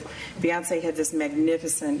attractive. Beyonce had this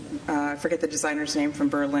magnificent, I forget the designer's name, from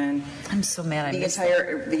Berlin. I'm so mad I missed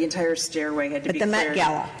that. The entire stairway had to At be the Met cleared.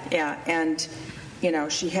 Gala. Yeah,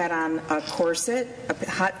 and she had on a corset, a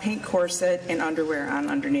hot pink corset, and underwear on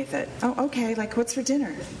underneath it. Oh, okay. Like, what's for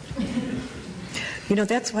dinner? You know,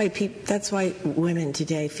 that's why women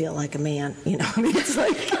today feel like a man. You know, I mean, it's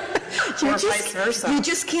like Or vice versa. You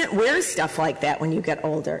just can't wear stuff like that when you get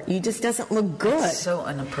older. You just doesn't look good. So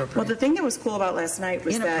inappropriate. Well, the thing that was cool about last night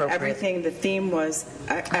was that Inappropriate. everything, the theme was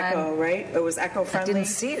eco, right? It was I eco-friendly. didn't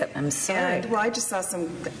see it. I'm sorry. And, well, I just saw some,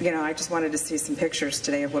 I just wanted to see some pictures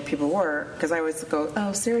today of what people wore, because I always go,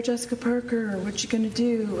 oh, Sarah Jessica Parker, what you going to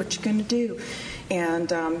do? What you going to do?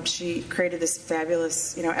 And she created this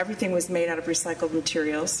fabulous, everything was made out of recycled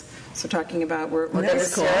materials. So talking about, we're that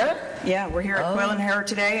was cool. Yeah, we're here at Quill and Hair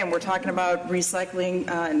today, and we're talking about recycling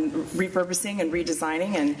and repurposing and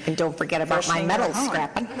redesigning. And don't forget about my freshening metal your home.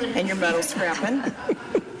 scrapping. And your metal scrapping.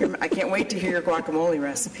 I can't wait to hear your guacamole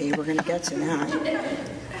recipe. We're going to get to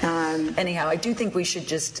that. Anyhow, I do think we should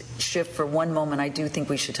just shift for one moment. I do think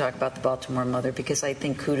we should talk about the Baltimore mother, because I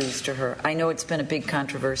think kudos to her. I know it's been a big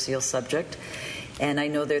controversial subject, and I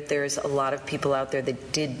know that there's a lot of people out there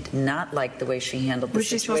that did not like the way she handled the Was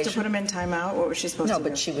she situation. supposed to put him in timeout? What was she supposed No, to do?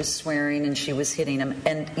 but she was swearing and she was hitting him.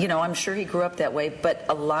 And, I'm sure he grew up that way, but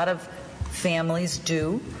a lot of families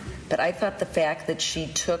do. But I thought the fact that she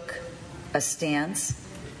took a stance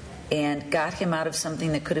and got him out of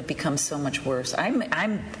something that could have become so much worse.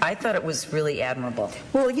 I thought it was really admirable.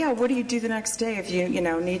 Well, yeah. What do you do the next day if you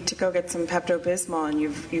need to go get some Pepto-Bismol and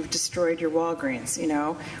you've destroyed your Walgreens?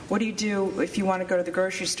 What do you do if you want to go to the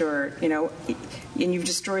grocery store? And you've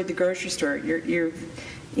destroyed the grocery store.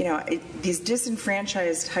 These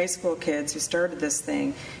disenfranchised high school kids who started this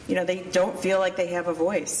thing, they don't feel like they have a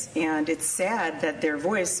voice, and it's sad that their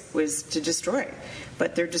voice was to destroy,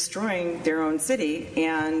 but they're destroying their own city.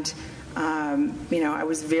 And I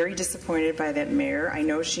was very disappointed by that mayor. I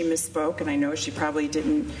know she misspoke, and I know she probably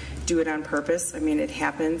didn't do it on purpose. I mean, it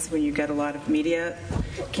happens when you get a lot of media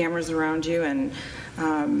cameras around you, and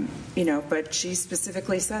but she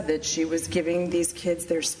specifically said that she was giving these kids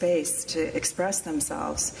their space to express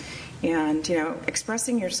themselves. And,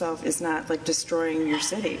 expressing yourself is not like destroying your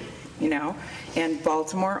city, And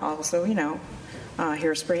Baltimore also,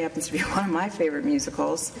 Hairspray happens to be one of my favorite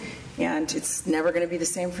musicals. And it's never going to be the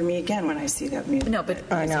same for me again when I see that musical. No, but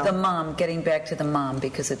the mom, getting back to the mom,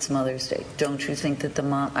 because it's Mother's Day, don't you think that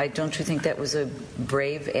don't you think that was a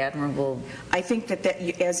brave, admirable... I think that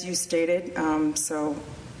as you stated so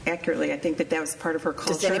accurately, I think that was part of her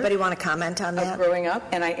culture. Does anybody want to comment on that? Growing up,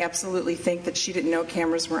 and I absolutely think that she didn't know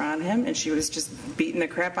cameras were on him, and she was just beating the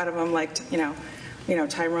crap out of him like,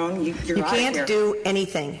 Tyrone, you're out of here. You can't do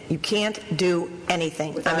anything. You can't do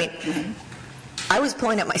anything. I was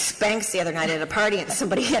pulling up my Spanx the other night at a party, and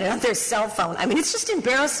somebody had it on their cell phone. It's just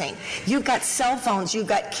embarrassing. You've got cell phones, you've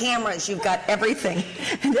got cameras, you've got everything.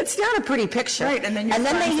 And that's not a pretty picture. Right, and then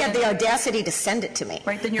they had the audacity to send it to me.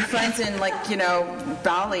 Right, then your friends in,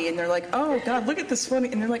 Bali, and they're like, oh, God, look at this one.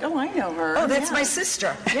 And they're like, oh, I know her. Oh, that's my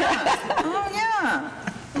sister. Yeah. Oh, yeah.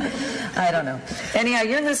 I don't know. Anyhow,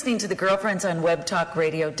 you're listening to the Girlfriends on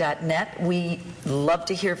webtalkradio.net. We love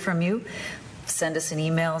to hear from you. Send us an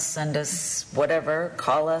email, send us whatever,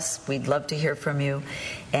 call us. We'd love to hear from you.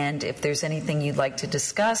 And if there's anything you'd like to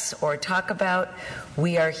discuss or talk about,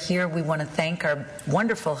 we are here. We want to thank our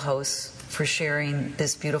wonderful hosts for sharing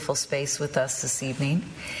this beautiful space with us this evening.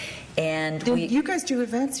 And you guys do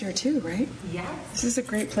events here too, right? Yes. This is a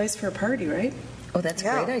great place for a party, right? Oh, that's a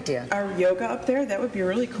great idea. Our yoga up there, that would be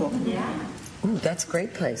really cool. Yeah. Ooh, that's a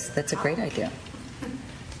great place. That's a great idea.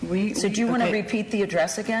 Do you want to repeat the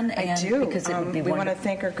address again? I do. Because it would be we want to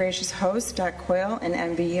thank our gracious host, Coyle and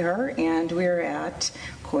MB Her, and we're at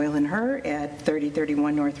Coyle and Her at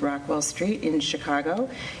 3031 North Rockwell Street in Chicago.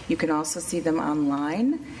 You can also see them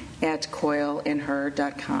online at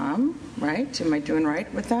coyleandher.com, right? Am I doing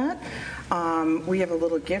right with that? We have a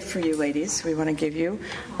little gift for you ladies we want to give you.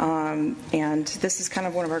 And this is kind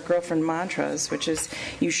of one of our girlfriend mantras, which is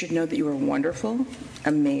you should know that you are wonderful,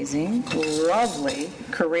 amazing, lovely,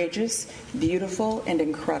 courageous, beautiful, and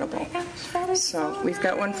incredible. So we've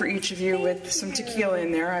got one for each of you with some tequila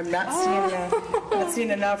in there. I'm not seeing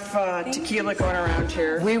enough tequila going around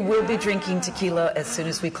here. We will be drinking tequila as soon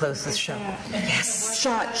as we close this show. Yes.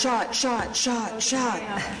 Shot, shot, shot, shot, shot.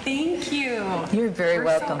 Thank you. You're very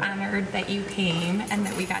welcome. We're so honored that you came and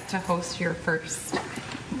that we got to host your first.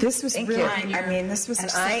 This was really, this was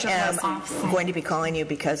such a blessing. I'm going to be calling you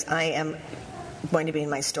because I am going to be in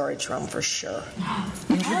my storage room for sure.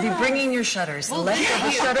 And you'll be bringing your shutters. The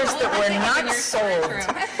shutters that were not sold.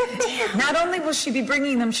 Not only will she be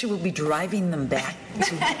bringing them, she will be driving them back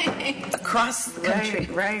across the country.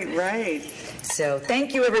 Right. So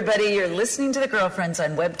thank you, everybody. You're listening to The Girlfriends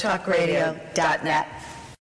on webtalkradio.net.